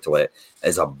in buy-to-let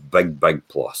is a big, big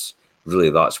plus.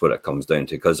 Really, that's what it comes down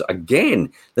to. Because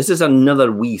again, this is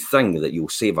another wee thing that you'll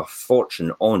save a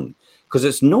fortune on. Because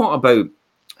it's not about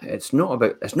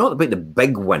the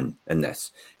big win in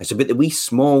this. It's about the wee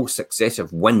small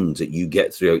successive wins that you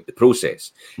get throughout the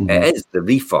process. It is the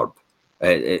refurb.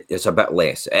 It's a bit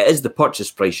less. It is the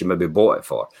purchase price you maybe bought it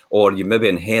for, or you maybe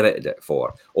inherited it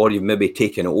for, or you've maybe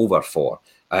taken it over for.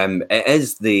 It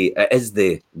is the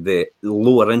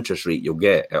lower interest rate you'll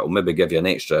get. It'll maybe give you an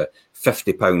extra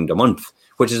 £50 a month,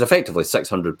 which is effectively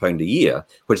 £600 a year,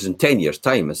 which in 10 years'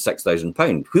 time is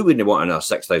 £6,000. Who wouldn't want another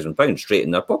 £6,000 straight in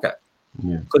their pocket?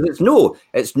 Because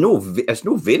it's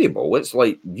no variable. It's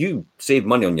like you save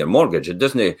money on your mortgage. It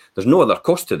doesn't. There's no other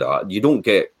cost to that. You don't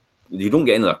get any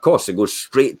other costs. It goes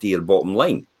straight to your bottom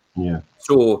line.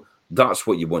 So that's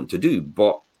what you want to do.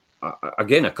 But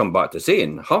again, I come back to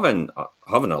saying having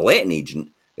a letting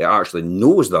agent that actually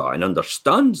knows that and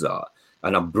understands that,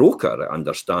 and a broker that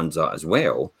understands that as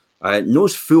well,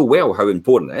 knows full well how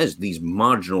important it is, these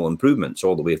marginal improvements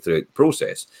all the way throughout the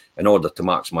process in order to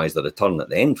maximise the return at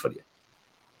the end for you.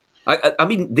 I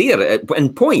mean,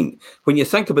 in point, when you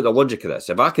think about the logic of this,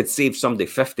 if I could save somebody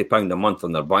 £50 a month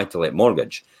on their buy-to-let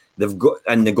mortgage, they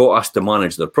got us to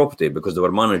manage their property because they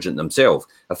were managing it themselves.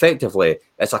 Effectively,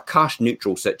 it's a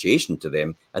cash-neutral situation to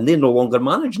them, and they're no longer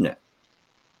managing it.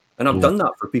 And I've done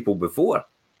that for people before.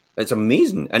 It's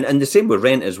amazing. And the same with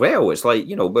rent as well. It's like,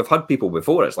 we've had people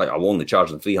before. It's like, I'm only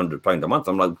charging £300 a month.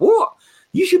 I'm like, what?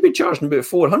 You should be charging about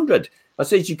 400. I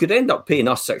says, you could end up paying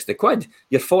us 60 quid.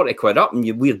 You're 40 quid up and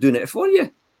we're doing it for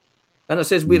you. And I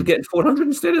says, we're getting 400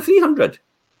 instead of 300.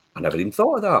 I never even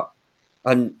thought of that.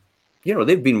 And,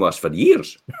 they've been with us for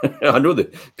years. I know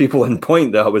the people in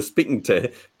point that I was speaking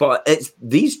to, but it's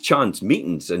these chance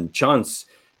meetings and chance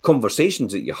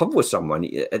conversations that you have with someone,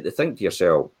 you think to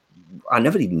yourself, I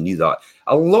never even knew that.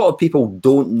 A lot of people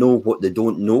don't know what they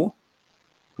don't know.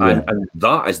 And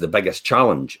that is the biggest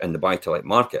challenge in the buy-to-let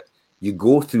market. You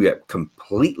go through it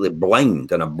completely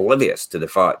blind and oblivious to the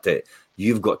fact that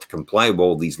you've got to comply with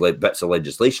all these bits of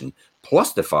legislation,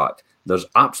 plus the fact there's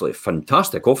absolutely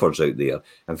fantastic offers out there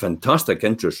and fantastic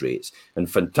interest rates and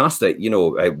fantastic,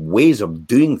 ways of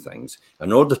doing things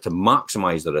in order to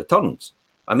maximize the returns.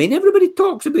 I mean, everybody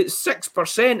talks about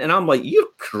 6%, and I'm like, you're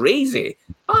crazy.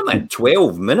 I'm at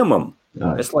 12 minimum.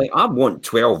 It's like, I want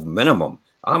 12 minimum.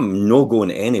 I'm not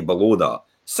going any below that.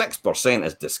 6%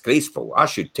 is disgraceful. I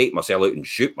should take myself out and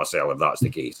shoot myself if that's the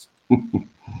case.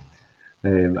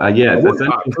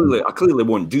 I clearly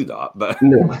won't do that, but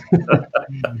no.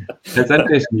 It's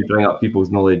interesting you bring up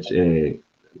people's knowledge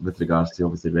with regards to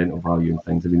obviously rental value and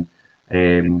things. I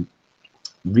mean,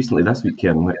 recently this week,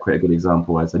 Karen, quite a good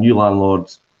example is a new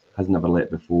landlord has never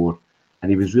let before, and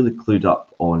he was really clued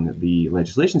up on the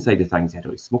legislation side of things. He had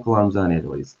all his smoke alarms in, he had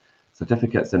all his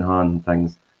certificates in hand,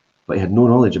 things, but he had no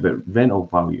knowledge about rental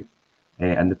value.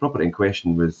 And the property in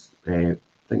question was,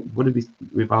 what did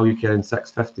we value, Karen?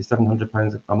 £650,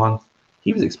 £700 a month.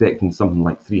 He was expecting something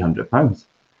like £300,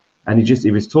 and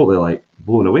he was totally like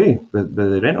blown away with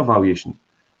the rental valuation.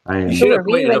 I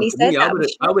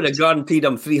would have guaranteed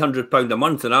him £300 a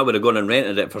month, and I would have gone and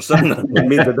rented it for something and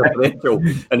made the differential.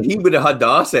 And he would have had the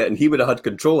asset, and he would have had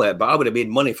control of it, but I would have made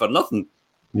money for nothing.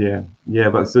 Yeah,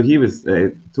 but so he was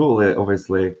totally,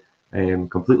 obviously,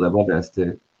 completely oblivious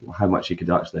to how much he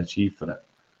could actually achieve for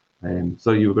it.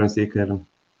 So you were going to say, Karen?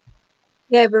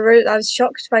 Yeah, I was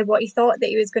shocked by what he thought that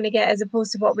he was going to get as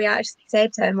opposed to what we actually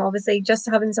said to him. Obviously, just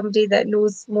having somebody that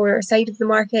knows more side of the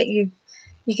market, you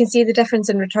can see the difference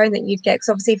in return that you'd get. Because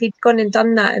obviously, if he'd gone and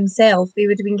done that himself, he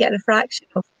would have been getting a fraction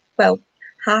of,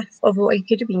 half of what he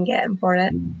could have been getting for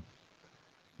it.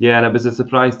 Yeah, and it was a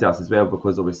surprise to us as well,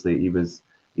 because obviously he was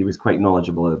quite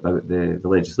knowledgeable about the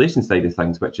legislation side of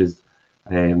things, which is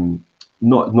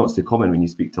not so common when you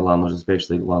speak to landlords,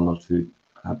 especially landlords who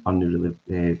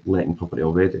really letting property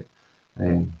already.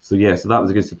 So that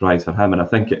was a good surprise for him, and I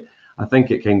think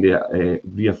it kind of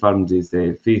reaffirmed his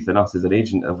faith in us as an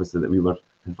agent, obviously, that we were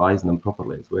advising him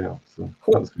properly as well. So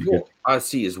that was pretty good. I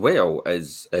see as well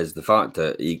as the fact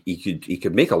that he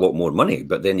could make a lot more money,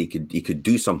 but then he could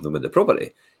do something with the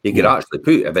property. He could actually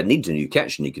put, if it needs a new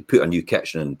kitchen, he could put a new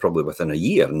kitchen in probably within a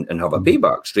year and have a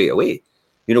payback straight away.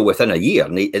 You know, within a year,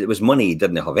 and it was money he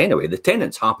didn't have anyway. The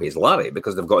tenant's happy as Larry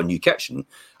because they've got a new kitchen,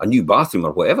 a new bathroom,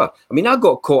 or whatever. I mean, I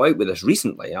got caught out with this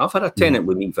recently. I've had a tenant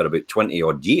with me for about 20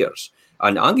 odd years,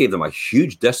 and I gave them a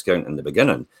huge discount in the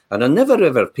beginning, and I never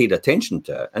ever paid attention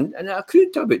to it. And I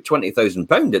accrued to about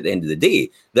 £20,000 at the end of the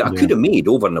day that I could have made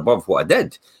over and above what I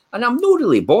did. And I'm not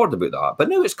really bored about that. But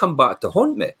now it's come back to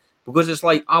haunt me because it's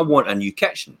like, I want a new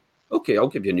kitchen. Okay, I'll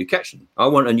give you a new kitchen. I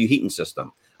want a new heating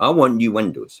system. I want new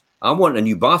windows. I want a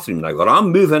new bathroom now, or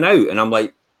I'm moving out. And I'm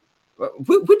like, where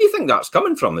do you think that's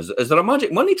coming from? Is there a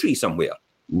magic money tree somewhere?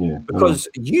 Yeah. Because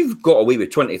you've got away with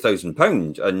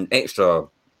 £20,000 and extra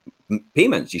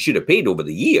payments you should have paid over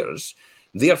the years.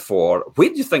 Therefore, where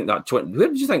do you think that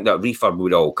refurb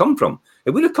would all come from?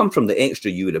 It would have come from the extra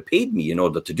you would have paid me in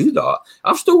order to do that.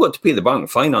 I've still got to pay the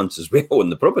bank finance as well on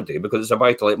the property because it's a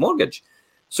buy-to-let mortgage.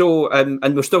 So,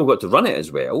 and we've still got to run it as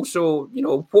well. So, you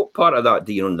know, what part of that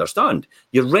do you understand?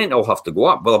 Your rent will have to go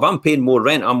up. Well, if I'm paying more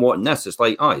rent, I'm wanting this. It's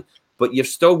like, aye, but you've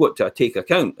still got to take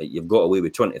account that you've got away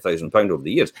with £20,000 over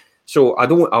the years. So I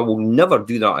will never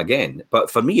do that again.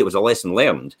 But for me, it was a lesson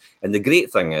learned. And the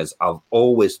great thing is I've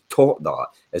always taught that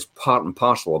as part and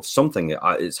parcel of something that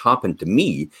has happened to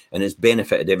me and it's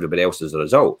benefited everybody else as a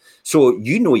result. So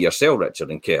you know yourself, Richard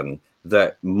and Karen,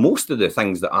 that most of the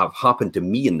things that have happened to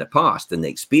me in the past and the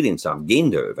experience I've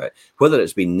gained out of it, whether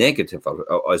it's been negative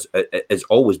or has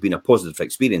always been a positive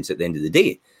experience at the end of the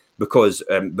day, because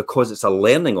it's a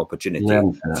learning opportunity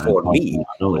for me,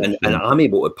 and I'm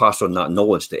able to pass on that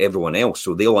knowledge to everyone else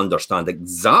so they'll understand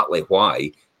exactly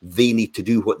why they need to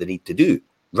do what they need to do,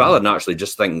 rather than actually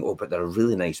just thinking, oh, but they're a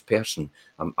really nice person.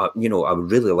 I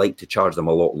would really like to charge them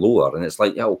a lot lower. And it's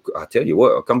like, I tell you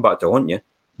what, I'll come back to haunt you.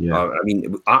 Yeah. I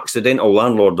mean, accidental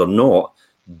landlord or not,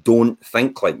 don't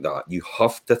think like that. You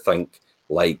have to think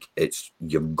like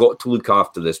you've got to look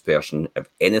after this person. If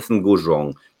anything goes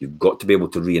wrong, you've got to be able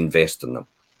to reinvest in them.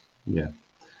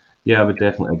 Yeah, I would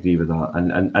definitely agree with that.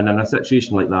 And in a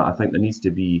situation like that, I think there needs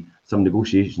to be some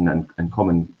negotiation and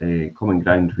common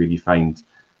ground where you find,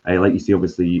 like you say,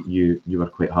 obviously you were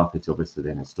quite happy to obviously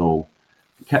then install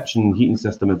the kitchen heating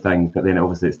system and things, but then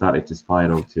obviously it started to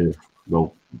spiral to,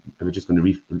 well, we're just going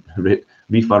to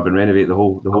refurb and renovate the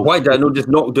whole. Why did I not just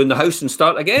knock down the house and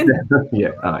start again?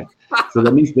 Yeah, aye. So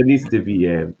there needs to be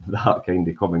that kind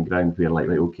of common ground where like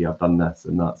okay, I've done this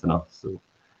and that's enough. So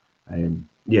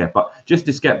but just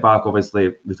to skip back,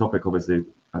 obviously the topic,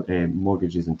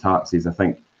 mortgages and taxes. I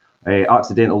think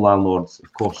accidental landlords,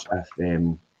 of course, if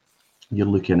you're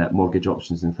looking at mortgage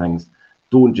options and things,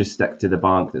 don't just stick to the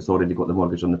bank that's already got the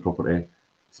mortgage on the property.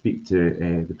 Speak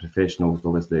to the professionals,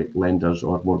 obviously lenders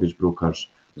or mortgage brokers,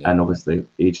 and obviously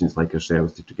agents like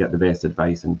yourselves to get the best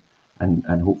advice and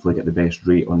hopefully get the best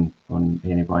rate on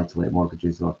any buy-to-let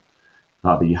mortgages or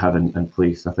that you have in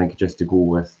place. I think just to go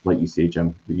with, like you say,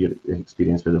 Jim, your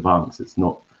experience with the banks, it's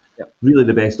not really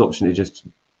the best option to just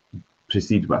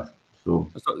proceed with. So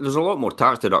there's a lot more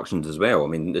tax deductions as well. I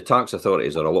mean, the tax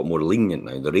authorities are a lot more lenient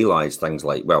now. They realise things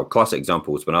like, well, classic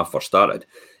example was when I first started,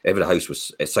 every house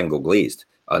was single glazed.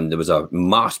 And there was a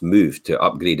mass move to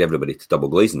upgrade everybody to double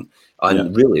glazing.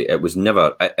 And really, it was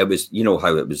never, it was, you know,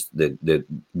 how it was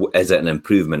is it an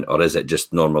improvement or is it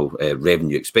just normal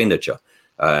revenue expenditure?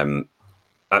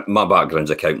 My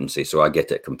background's accountancy, so I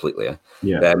get it completely.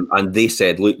 And they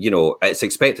said, look, you know, it's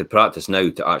expected practice now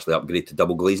to actually upgrade to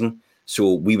double glazing.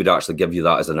 So we would actually give you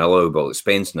that as an allowable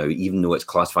expense now, even though it's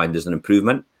classified as an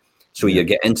improvement. So you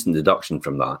get instant deduction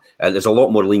from that. There's a lot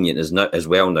more lenient as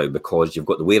well now because you've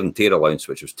got the wear and tear allowance,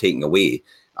 which was taken away,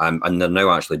 and they're now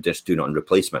actually just doing it on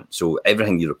replacement. So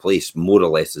everything you replace more or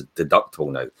less is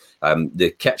deductible now. The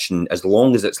kitchen, as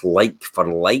long as it's like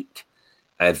for like,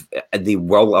 if they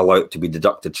will allow it to be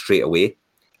deducted straight away.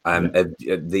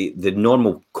 The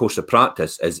normal course of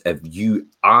practice is if you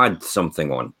add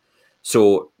something on.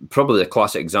 So probably the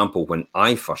classic example when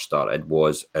I first started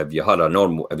was if you had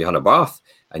a bath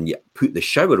and you put the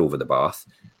shower over the bath,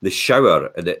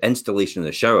 the installation of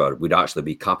the shower would actually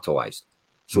be capitalized.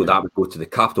 So that would go to the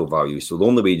capital value. So the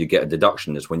only way you get a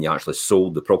deduction is when you actually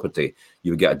sold the property,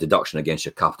 you would get a deduction against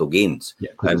your capital gains.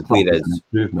 Whereas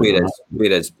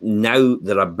now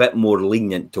they're a bit more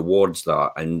lenient towards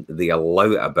that and they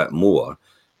allow it a bit more,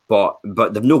 but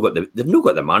they've not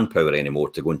got the manpower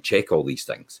anymore to go and check all these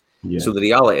things. Yeah. So the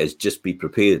reality is just be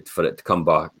prepared for it to come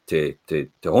back to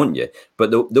haunt you. But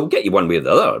they'll get you one way or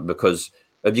the other, because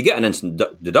if you get an instant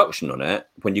deduction on it,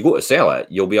 when you go to sell it,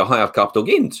 you'll be a higher capital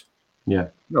gains. Yeah.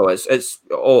 No, it's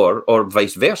or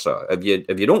vice versa. If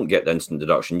you don't get the instant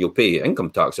deduction, you'll pay income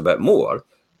tax a bit more.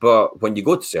 But when you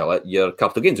go to sell it, your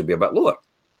capital gains will be a bit lower.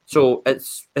 So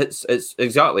it's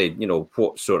exactly, you know,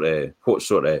 what sort of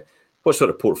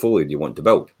portfolio do you want to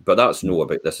build? But that's no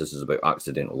about this. This is about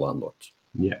accidental landlords.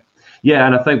 Yeah. Yeah,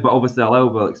 and I think, but obviously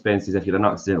allowable expenses, if you're an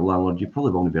accidental landlord, you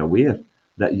probably won't be aware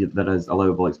that there is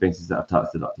allowable expenses that are tax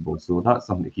deductible. So that's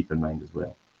something to keep in mind as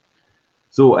well.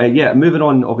 So yeah, moving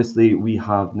on, obviously we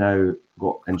have now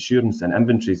got insurance and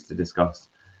inventories to discuss,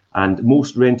 and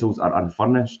most rentals are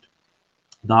unfurnished.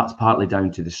 That's partly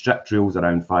down to the strict rules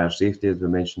around fire safety, as we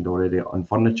mentioned already, on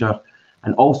furniture,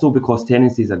 and also because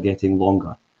tenancies are getting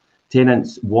longer.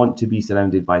 Tenants want to be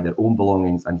surrounded by their own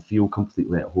belongings and feel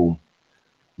completely at home.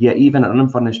 Yet even an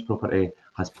unfurnished property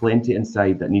has plenty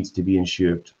inside that needs to be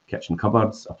insured. Kitchen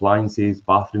cupboards, appliances,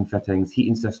 bathroom fittings,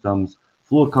 heating systems,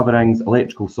 floor coverings,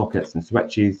 electrical sockets and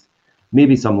switches,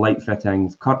 maybe some light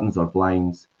fittings, curtains or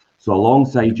blinds. So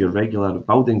alongside your regular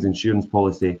buildings insurance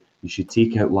policy, you should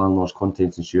take out landlord's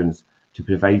contents insurance to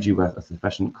provide you with a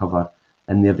sufficient cover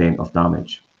in the event of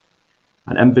damage.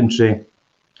 An inventory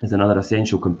is another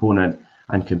essential component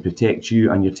and can protect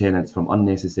you and your tenants from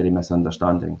unnecessary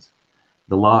misunderstandings.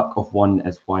 The lack of one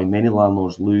is why many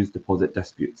landlords lose deposit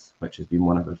disputes, which has been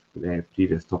one of the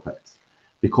previous topics,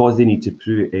 because they need to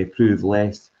prove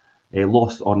loss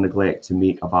or neglect to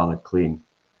make a valid claim.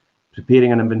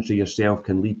 Preparing an inventory yourself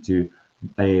can leave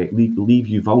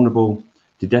you vulnerable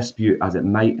to dispute, as it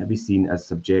might be seen as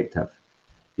subjective.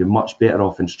 You're much better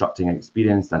off instructing an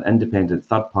experienced and independent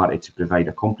third party to provide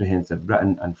a comprehensive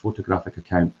written and photographic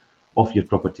account of your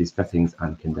property's fittings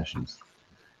and conditions.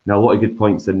 Now, a lot of good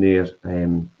points in there.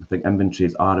 I think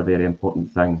inventories are a very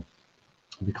important thing.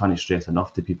 We can't stress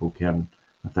enough to people, Karen,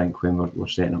 I think, when we're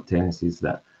setting up tenancies,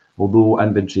 that although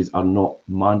inventories are not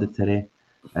mandatory,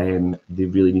 they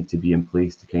really need to be in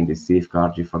place to kind of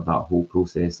safeguard you for that whole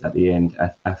process at the end,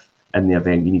 if in the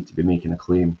event you need to be making a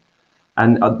claim.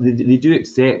 And they do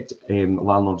accept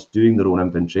landlords doing their own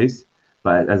inventories,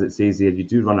 but as it says here, you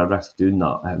do run a risk doing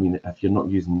that. I mean, if you're not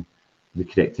using the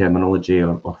correct terminology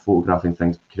or photographing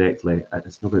things correctly,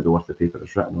 it's not going to be worth the paper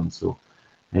it's written on. So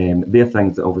they're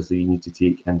things that obviously you need to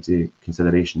take into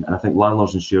consideration. And I think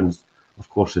landlord's insurance, of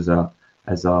course, is a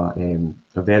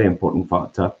very important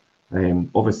factor.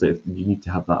 Obviously, you need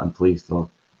to have that in place, or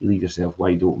you leave yourself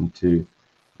wide open to.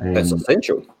 It's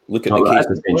essential. Look at the case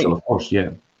in essential, point. Of course, yeah.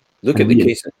 Look at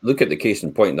the case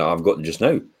in point that I've got just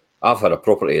now. I've had a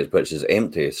property which is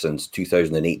empty since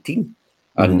 2018.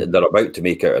 And they're about to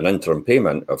make out an interim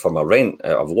payment from a rent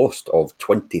I've lost of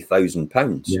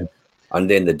 £20,000. Yeah. And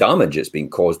then the damage that's been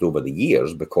caused over the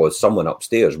years because someone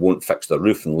upstairs won't fix the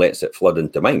roof and lets it flood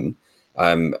into mine.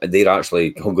 They're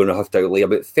actually going to have to outlay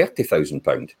about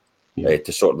 £30,000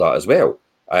 to sort that as well.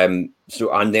 And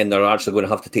then they're actually going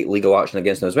to have to take legal action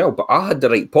against them as well. But I had the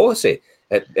right policy.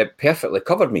 It perfectly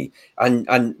covered me.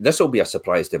 And this will be a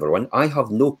surprise to everyone. I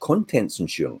have no contents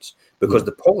insurance because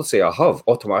the policy I have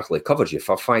automatically covers you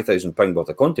for £5,000 worth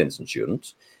of contents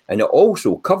insurance. And it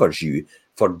also covers you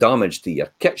for damage to your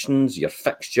kitchens, your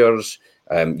fixtures,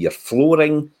 your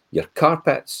flooring, your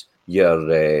carpets,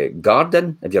 your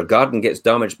garden. If your garden gets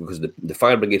damaged because the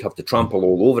fire brigade have to trample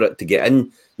all over it to get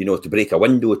in, to break a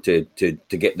window to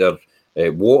get their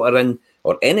water in,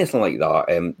 or anything like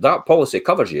that, that policy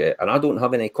covers you, and I don't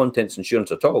have any contents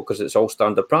insurance at all because it's all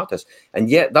standard practice. And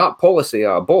yet that policy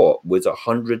I bought was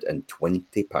 £120,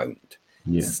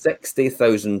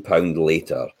 £60,000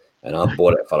 later, and I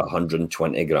bought it for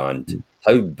 120 grand.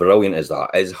 How brilliant is that?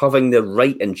 Is having the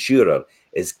right insurer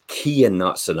is key in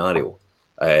that scenario,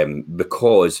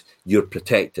 because you're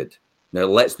protected. Now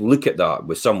let's look at that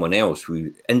with someone else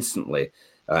who instantly.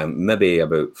 Maybe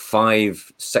about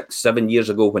 5, 6, 7 years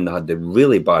ago when they had the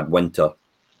really bad winter,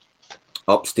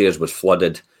 upstairs was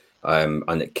flooded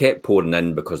and it kept pouring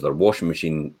in because their washing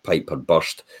machine pipe had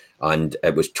burst, and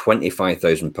it was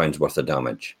 £25,000 worth of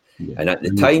damage. Yeah. And at the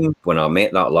time when I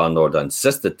met that landlord, I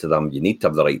insisted to them, you need to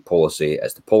have the right policy.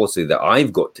 It's the policy that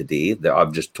I've got today that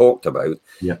I've just talked about.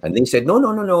 Yeah. And they said, no.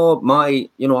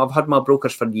 I've had my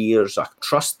brokers for years. I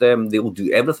trust them. They'll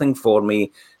do everything for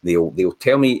me. They'll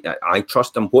tell me, I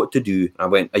trust them what to do. I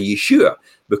went, are you sure?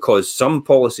 Because some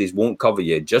policies won't cover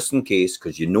you just in case,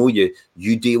 because he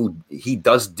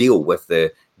does deal with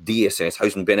the DSS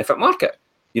housing benefit market,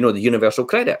 the universal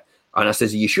credit. And I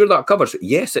says, are you sure that covers?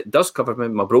 Yes, it does cover me.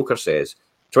 My broker says,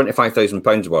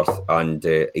 £25,000 worth, and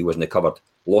he wasn't covered.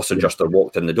 Loss adjuster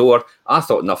walked in the door. I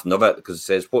thought nothing of it because it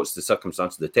says, what's the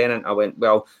circumstance of the tenant? I went,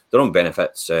 well, they're on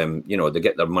benefits. You know, they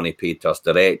get their money paid to us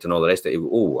direct and all the rest of it.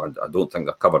 Oh, I don't think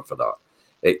they're covered for that.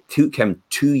 It took him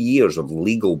 2 years of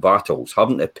legal battles,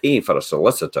 having to pay for a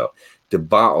solicitor to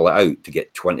battle it out to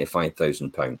get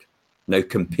 £25,000. Now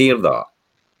compare that.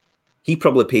 He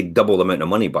probably paid double the amount of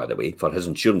money, by the way, for his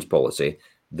insurance policy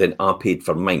than I paid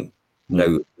for mine.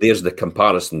 Now, there's the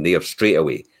comparison there straight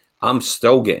away. I'm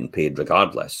still getting paid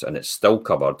regardless, and it's still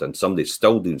covered, and somebody's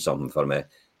still doing something for me.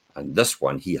 And this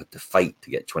one, he had to fight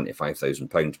to get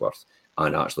 £25,000 worth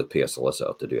and actually pay a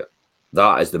solicitor to do it.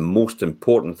 That is the most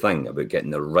important thing about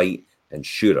getting the right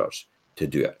insurers to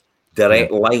do it.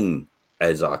 Direct line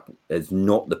is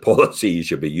not the policy you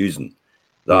should be using.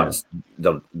 That's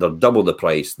they're double the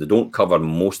price. They don't cover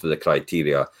most of the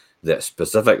criteria that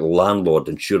specific landlord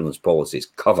insurance policies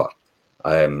cover.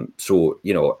 So,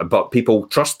 you know, but people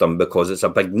trust them because it's a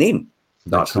big name.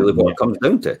 That's really what it comes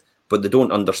down to. But they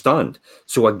don't understand.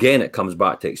 So again, it comes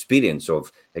back to experience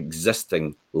of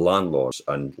existing landlords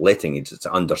and letting agents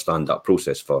to understand that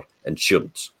process for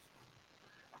insurance.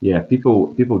 Yeah,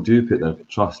 people do put their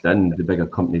trust in the bigger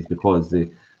companies because they're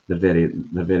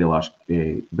very large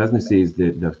businesses.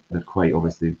 They're quite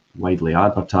obviously widely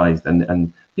advertised,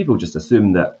 and people just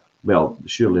assume that, well,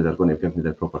 surely they're going to give me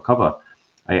the proper cover.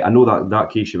 I know that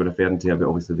case you were referring to about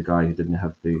obviously the guy who didn't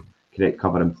have the correct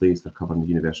cover in place for covering the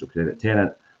universal credit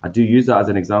tenant. I do use that as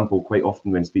an example quite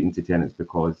often when speaking to tenants,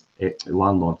 because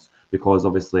landlords, because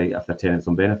obviously if their tenant's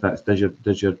on benefits,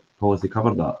 does your policy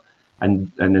cover that?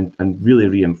 And really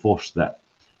reinforce that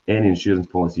any insurance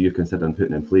policy you're considering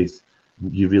putting in place,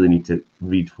 you really need to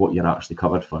read what you're actually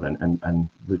covered for and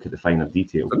look at the finer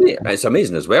details. It's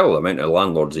amazing as well the amount of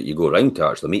landlords that you go around to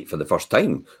actually meet for the first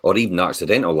time, or even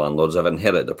accidental landlords have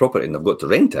inherited the property and they've got to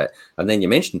rent it, and then you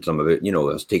mention to them about, you know,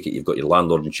 let's take it, you've got your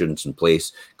landlord insurance in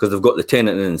place because they've got the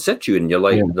tenant in situ, and you're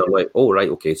like, they're like, oh right,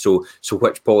 okay, so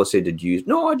which policy did you use?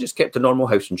 No, I just kept a normal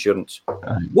house insurance.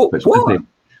 What?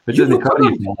 Which doesn't cover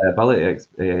you for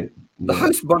liability. The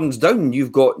house burns down,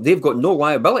 they've got no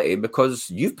liability because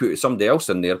you've put somebody else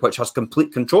in there which has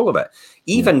complete control of it.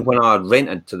 Even when I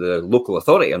rented to the local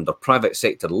authority under private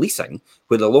sector leasing,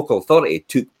 where the local authority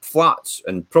took flats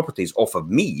and properties off of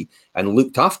me and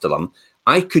looked after them,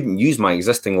 I couldn't use my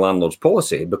existing landlord's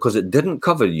policy because it didn't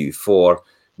cover you for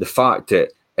the fact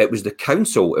that it was the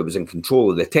council, it was in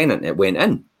control of the tenant, it went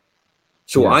in.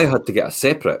 So I had to get a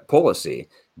separate policy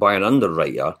by an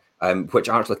underwriter, which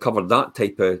actually covered that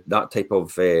type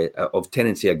of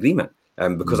tenancy agreement,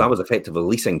 because I was effectively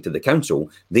leasing to the council.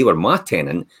 They were my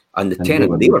tenant, and the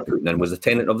tenant they were putting in was the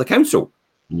tenant of the council,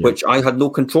 which I had no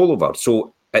control over.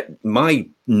 So my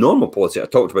normal policy I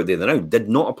talked about the other now did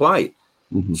not apply.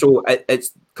 So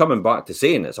it's coming back to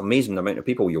saying it's amazing the amount of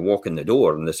people you walk in the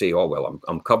door and they say, oh, well,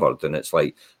 I'm covered. And it's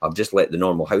like, I've just let the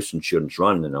normal house insurance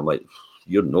run. And I'm like,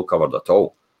 you're not covered at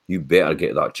all. You better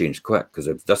get that changed quick, because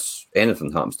if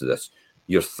anything happens to this,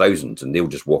 you're thousands and they'll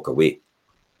just walk away.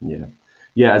 Yeah,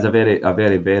 it's a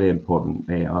very, very important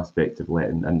aspect of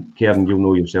letting. And Karen, you'll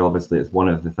know yourself, obviously, it's one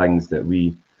of the things that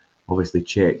we obviously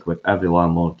check with every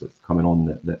landlord that's coming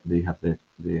on, that they have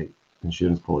the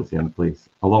insurance policy in place,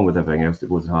 along with everything else that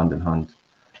goes hand in hand.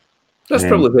 That's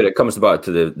probably where it comes back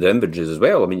to the inventories as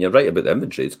well. I mean, you're right about the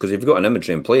inventories, because if you've got an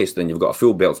inventory in place, then you've got a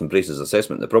full belts and braces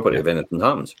assessment of the property if anything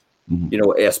happens. You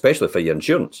know, especially for your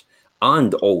insurance,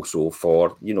 and also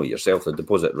for, you know, yourself, the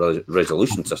deposit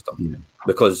resolution system,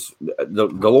 because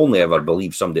they'll only ever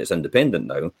believe somebody that's independent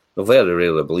now. They'll very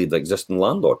rarely believe the existing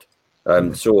landlord.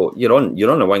 So you're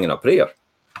on a wing and a prayer.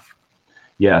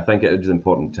 Yeah, I think it is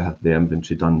important to have the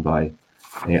inventory done by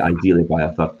ideally by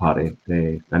a third party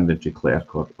inventory clerk,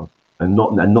 and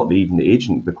not even the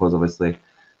agent, because obviously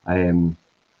I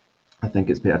think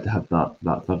it's better to have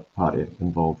that third party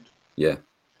involved. Yeah.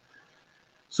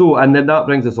 So, and then that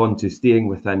brings us on to staying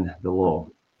within the law.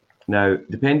 Now,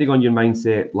 depending on your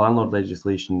mindset, landlord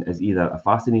legislation is either a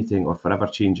fascinating or forever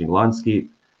changing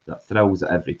landscape that thrills at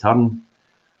every turn,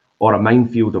 or a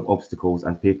minefield of obstacles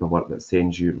and paperwork that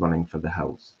sends you running for the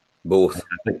hills. Both.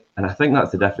 And I think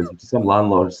that's the difference. Some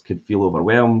landlords could feel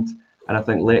overwhelmed, and I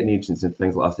think letting agents and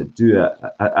things like us that do it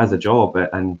as a job,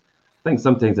 and I think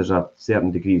sometimes there's a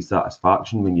certain degree of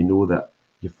satisfaction when you know that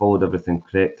you followed everything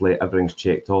correctly, everything's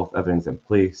checked off, everything's in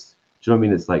place. Do you know what I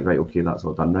mean? It's like, right, okay, that's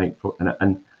all done right.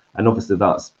 And obviously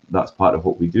that's part of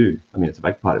what we do. I mean, it's a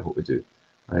big part of what we do.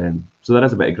 So there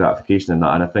is a bit of gratification in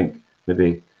that, and I think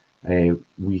maybe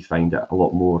we find it a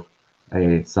lot more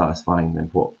satisfying than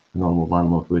what a normal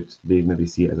landlord would. They maybe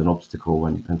see it as an obstacle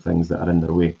and things that are in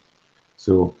their way.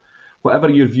 So whatever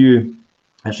your view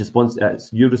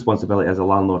It's your responsibility as a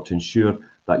landlord to ensure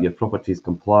that your properties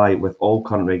comply with all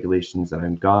current regulations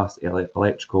around gas,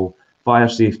 electrical, fire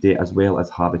safety, as well as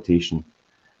habitation.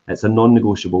 It's a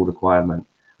non-negotiable requirement,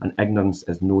 and ignorance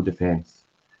is no defence.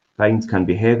 Fines can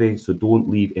be heavy, so don't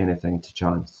leave anything to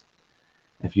chance.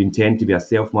 If you intend to be a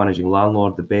self-managing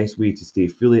landlord, the best way to stay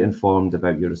fully informed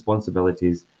about your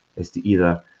responsibilities is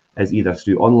either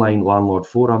through online landlord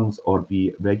forums or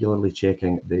be regularly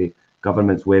checking the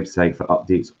government's website for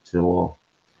updates to the law.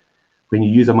 When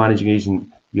you use a managing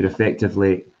agent, you're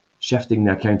effectively shifting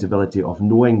the accountability of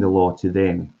knowing the law to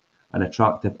them, an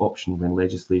attractive option when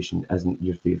legislation isn't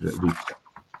your favourite read.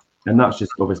 And that's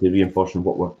just obviously reinforcing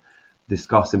what we're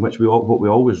discussing, what we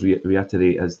always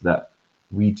reiterate is that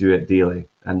we do it daily,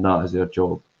 and that is our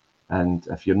job. And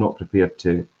if you're not prepared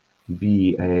to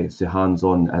be so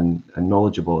hands-on and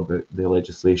knowledgeable about the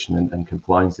legislation and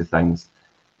compliance of things,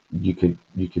 you could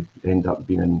end up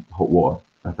being in hot water,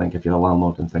 I think, if you're a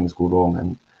landlord and things go wrong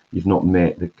and you've not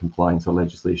met the compliance or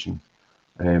legislation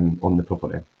on the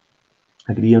property.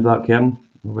 Agree with that, Karen,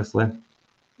 obviously?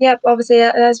 Yep, obviously,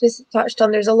 as we touched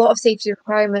on, there's a lot of safety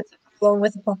requirements along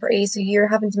with the property, so you're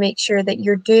having to make sure that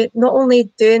you're not only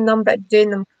doing them, but doing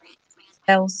them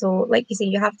well. So, like you say,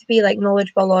 you have to be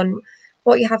knowledgeable on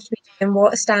what you have to be doing,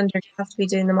 what standard you have to be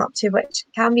doing them up to, which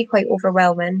can be quite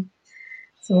overwhelming.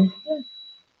 So,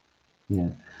 yeah.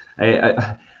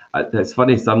 It's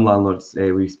funny, some landlords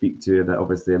we speak to that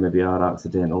obviously maybe are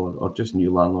accidental or just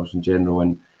new landlords in general,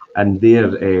 and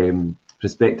their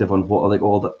perspective on what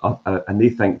and they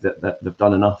think that they've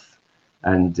done enough,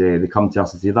 and they come to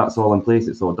us and say that's all in place,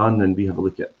 it's all done, and we have a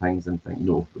look at things and think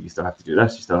no, but you still have to do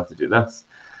this, you still have to do this,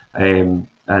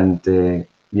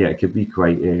 yeah, it could be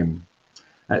quite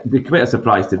a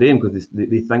surprise to them because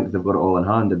they think they've got it all in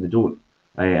hand and they don't,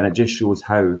 and it just shows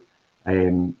how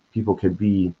people could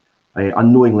be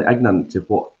unknowingly ignorant to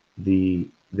what the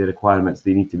requirements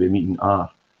they need to be meeting are,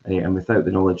 and without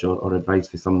the knowledge or advice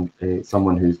for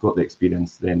someone who's got the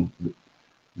experience, then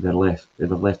they've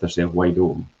left themselves wide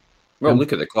open. Well,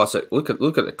 look at the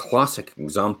classic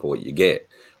example that you get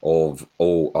of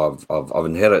I've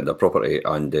inherited a property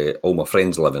and all my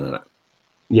friends living in it.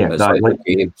 Yeah,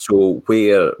 okay, so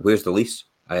where's the lease?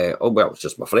 Oh well, it's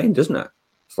just my friend, isn't it?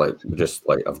 It's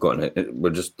I've gotten it.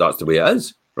 That's the way it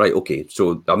is. Right, okay,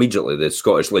 so immediately the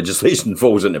Scottish legislation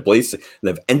falls into place and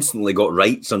they've instantly got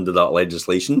rights under that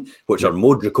legislation, which are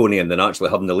more draconian than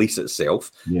actually having the lease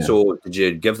itself. Yeah. So did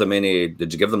you give them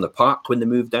the park when they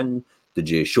moved in? Did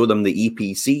you show them the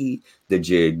EPC? Did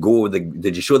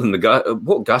you show them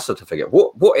what gas certificate?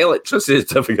 What electricity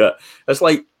certificate? It's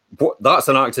that's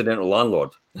an accidental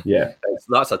landlord. Yeah.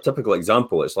 That's a typical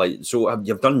example. It's so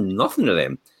you've done nothing to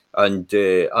them. And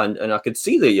I could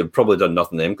see that you've probably done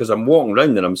nothing to them because I'm walking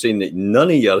around and I'm saying that none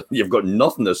of you've got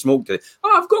nothing to smoke to.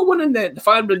 Oh, I've got one in the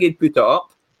fire brigade put it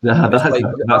up. That's a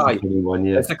funny one,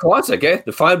 yeah. It's a classic, eh?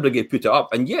 The fire brigade put it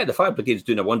up, and yeah, the fire brigade's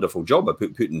doing a wonderful job of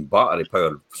putting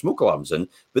battery-powered smoke alarms in,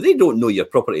 but they don't know your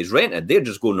property is rented. They're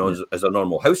just going on as a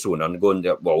normal house owner and going,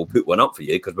 well, we'll put one up for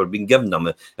you because we've been given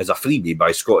them as a freebie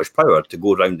by Scottish Power to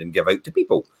go around and give out to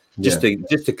people. Just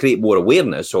to create more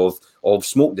awareness of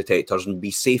smoke detectors and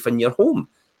be safe in your home,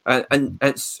 and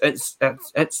it's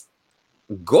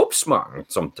gobsmacking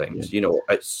sometimes. You know,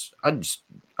 I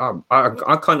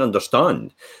can't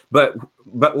understand. But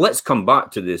let's come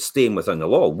back to the staying within the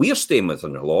law. We're staying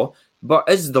within the law, but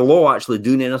is the law actually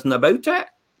doing anything about it?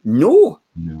 No,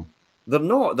 they're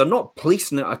not. They're not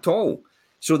policing it at all.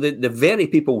 So the very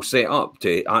people set up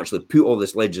to actually put all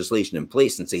this legislation in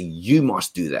place and say, you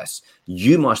must do this,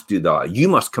 you must do that, you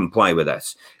must comply with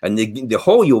this. And they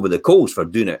haul you over the coals for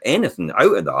doing anything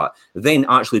out of that, then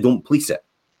actually don't police it.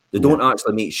 They don't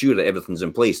actually make sure that everything's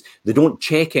in place. They don't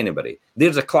check anybody.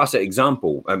 There's a classic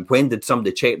example. When did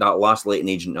somebody check that last letting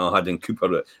agent I had in Cooper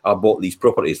that I bought these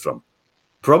properties from?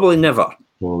 Probably never.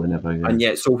 Yeah. And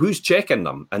yet, so who's checking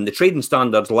them? And the trading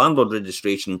standards, landlord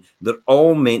registration, they're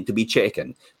all meant to be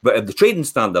checking. But if the trading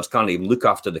standards can't even look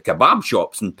after the kebab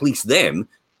shops and police them,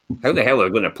 how the hell are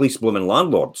they going to police blooming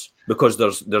landlords? Because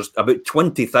there's about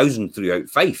 20,000 throughout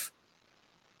Fife.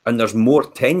 And there's more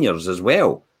tenures as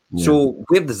well. Yeah. So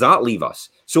where does that leave us?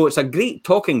 So it's a great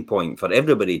talking point for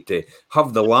everybody to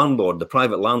have the landlord, the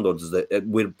private landlords,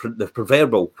 we're the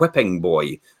proverbial whipping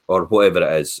boy or whatever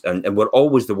it is. And we're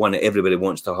always the one that everybody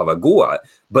wants to have a go at.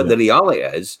 But the reality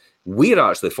is we're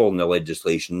actually following the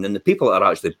legislation, and the people that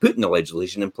are actually putting the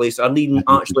legislation in place are needing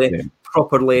actually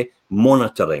properly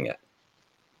monitoring it.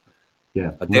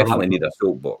 Yeah, I definitely need a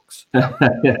soapbox. That's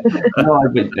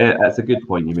a good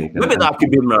point you make. Maybe that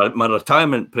could be my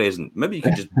retirement present. Maybe you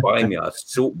could just buy me a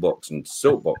soapbox.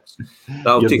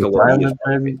 That'll take a lot of years.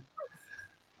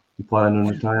 You planning on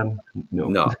retiring?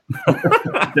 No.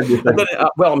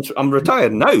 Well, I'm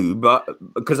retired now, but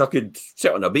because I could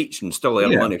sit on a beach and still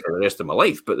earn money for the rest of my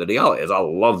life. But the reality is, I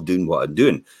love doing what I'm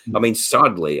doing. I mean,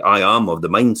 sadly, I am of the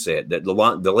mindset that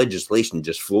the legislation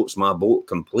just floats my boat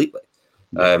completely.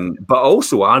 But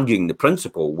also arguing the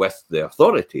principle with the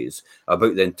authorities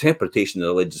about the interpretation of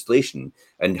the legislation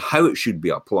and how it should be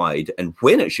applied and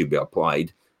when it should be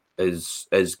applied is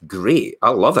great.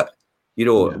 I love it. You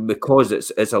know, because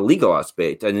it's a legal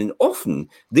aspect, and then often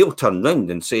they'll turn around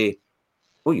and say,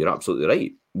 "Oh, you're absolutely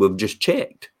right. We've just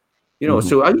checked." You know,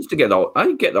 so I get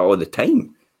that all the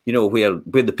time. You know, where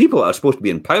the people that are supposed to be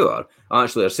in power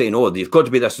actually are saying, "Oh, there's got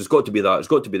to be this, there's got to be that, it's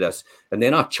got to be this," and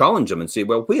then I challenge them and say,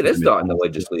 "Well, where is that in the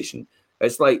legislation?"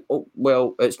 It's like, oh,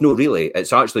 well, it's not really.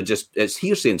 It's actually just it's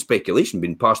hearsay and speculation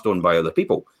being passed on by other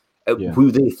people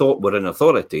who they thought were in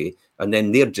authority, and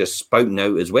then they're just spouting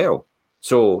out as well.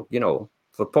 So, you know,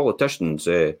 for politicians,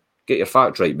 get your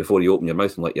facts right before you open your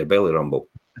mouth and let your belly rumble.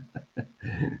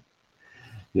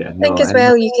 I think as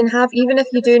well, you can have, even if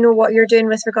you do know what you're doing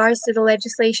with regards to the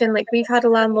legislation, like we've had a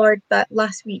landlord that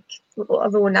last week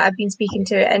alone that I've been speaking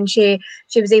to, and she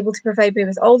was able to provide me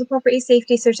with all the property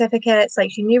safety certificates.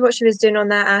 Like, she knew what she was doing on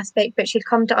that aspect, but she'd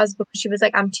come to us because she was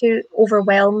like, I'm too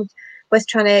overwhelmed with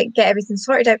trying to get everything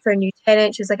sorted out for a new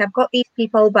tenant. She was like, I've got these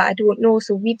people, but I don't know.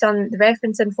 So we've done the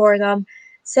referencing for them,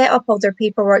 set up all their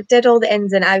paperwork, did all the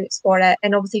ins and outs for it,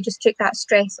 and obviously just took that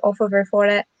stress off of her for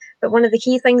it. But one of the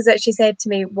key things that she said to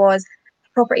me was,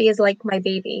 property is like my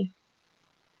baby.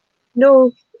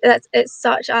 No, honestly,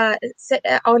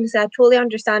 I totally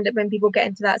understand it when people get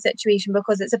into that situation,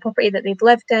 because it's a property that they've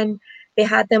lived in, they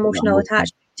had the emotional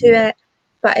attachment to it,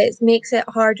 but it makes it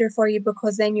harder for you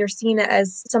because then you're seeing it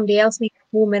as somebody else making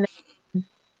a home in it.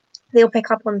 They'll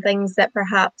pick up on things that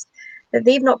perhaps that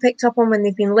they've not picked up on when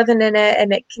they've been living in it,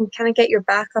 and it can kind of get your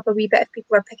back up a wee bit if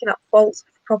people are picking up faults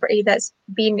with property that's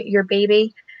been your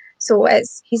baby. So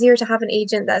it's easier to have an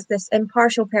agent that's this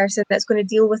impartial person that's going to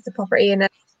deal with the property in an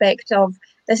aspect of,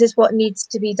 this is what needs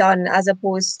to be done, as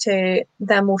opposed to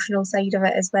the emotional side of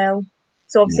it as well.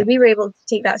 So obviously we were able to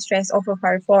take that stress off of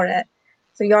her for it.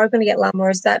 So you are going to get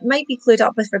landlords that might be clued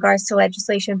up with regards to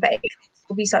legislation, but it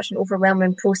will be such an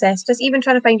overwhelming process, just even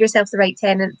trying to find yourself the right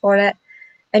tenant for it.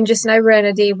 And just now we're in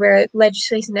a day where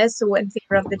legislation is so in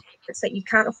favour of the tenants that you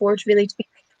can't afford really to be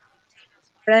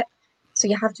for it. So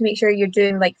you have to make sure you're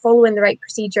doing, like, following the right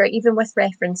procedure, even with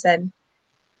referencing,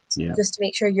 just to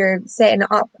make sure you're setting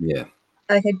it up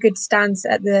like a good stance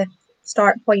at the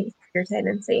start point for your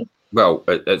tenancy. Well,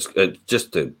 it's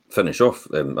just to finish off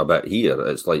a bit here.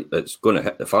 It's like it's going to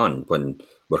hit the fan when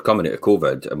we're coming out of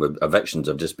COVID, and evictions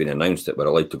have just been announced that we're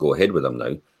allowed to go ahead with them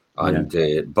now.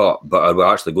 And but are we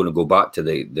actually going to go back to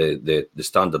the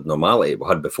standard normality we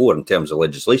had before in terms of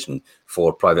legislation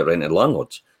for private rented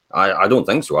landlords? I don't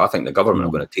think so. I think the government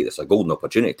are going to take this as a golden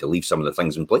opportunity to leave some of the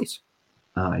things in place.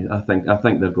 I think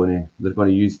they're going to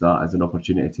use that as an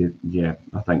opportunity to,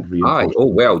 I think. Oh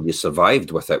well, you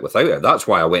survived with it without it. That's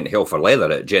why I went hell for leather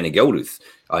at Jenny Gilruth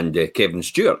and Kevin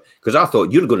Stewart, because I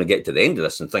thought you're going to get to the end of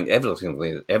this and think everything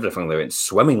went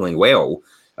swimmingly well,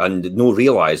 and no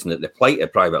realising that the plight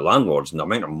of private landlords and the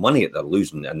amount of money that they're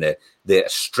losing and the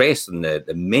stress and the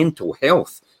mental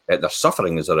health that they're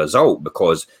suffering as a result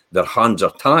because their hands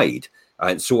are tied.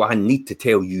 And so I need to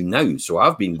tell you now. So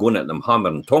I've been going at them hammer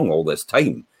and tongue all this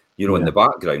time, in the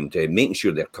background, making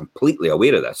sure they're completely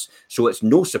aware of this. So it's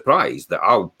no surprise that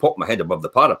I'll pop my head above the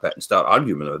parapet and start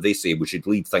arguing with them if they say we should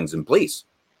leave things in place.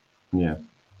 Yeah,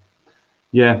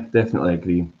 definitely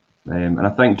agree. And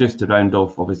I think, just to round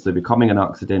off, obviously becoming an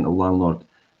accidental landlord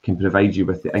can provide you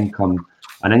with an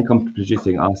income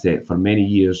producing asset for many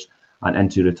years and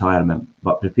into retirement.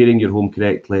 But preparing your home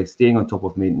correctly, staying on top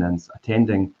of maintenance,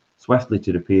 attending swiftly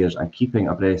to repairs, and keeping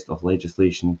abreast of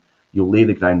legislation, you'll lay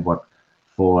the groundwork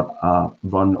for a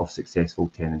run of successful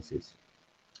tenancies.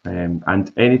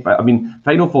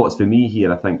 Final thoughts for me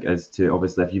here, I think, is to,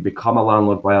 obviously, if you become a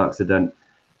landlord by accident,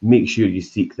 make sure you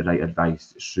seek the right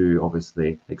advice through,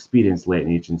 obviously, experienced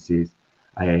letting agencies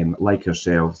like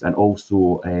yourselves, and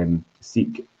also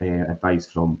seek advice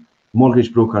from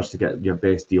mortgage brokers to get your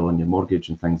best deal on your mortgage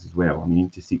and things as well. You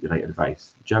need to seek the right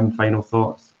advice. Jim, final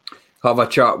thoughts? Have a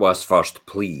chat with us first,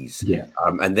 please. Yeah.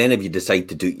 And then if you decide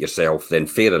to do it yourself, then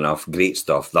fair enough, great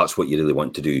stuff. That's what you really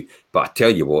want to do. But I tell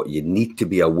you what, you need to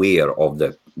be aware of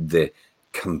the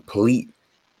complete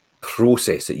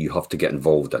process that you have to get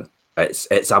involved in.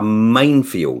 It's a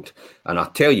minefield. And I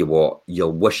tell you what,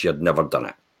 you'll wish you'd never done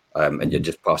it. And you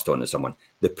just passed on to someone.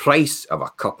 The price of a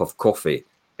cup of coffee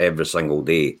every single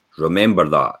day, remember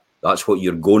that. That's what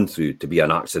you're going through to be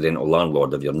an accidental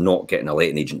landlord if you're not getting a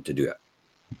letting agent to do it.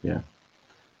 Yeah.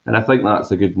 And I think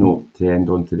that's a good note to end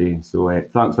on today. So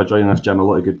thanks for joining us, Jim. A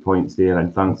lot of good points there.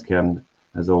 And thanks, Karen,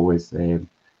 as always. Very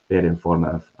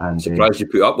informative. And surprised you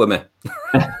put up with me.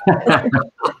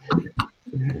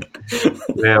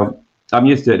 Well, I'm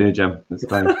used to it now, Jim. It's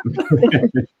fine.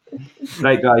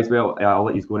 Right, guys. Well, I'll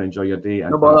let you go and enjoy your day.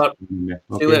 And No bother. okay.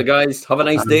 See you later, guys. Have a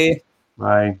nice day.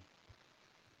 Bye.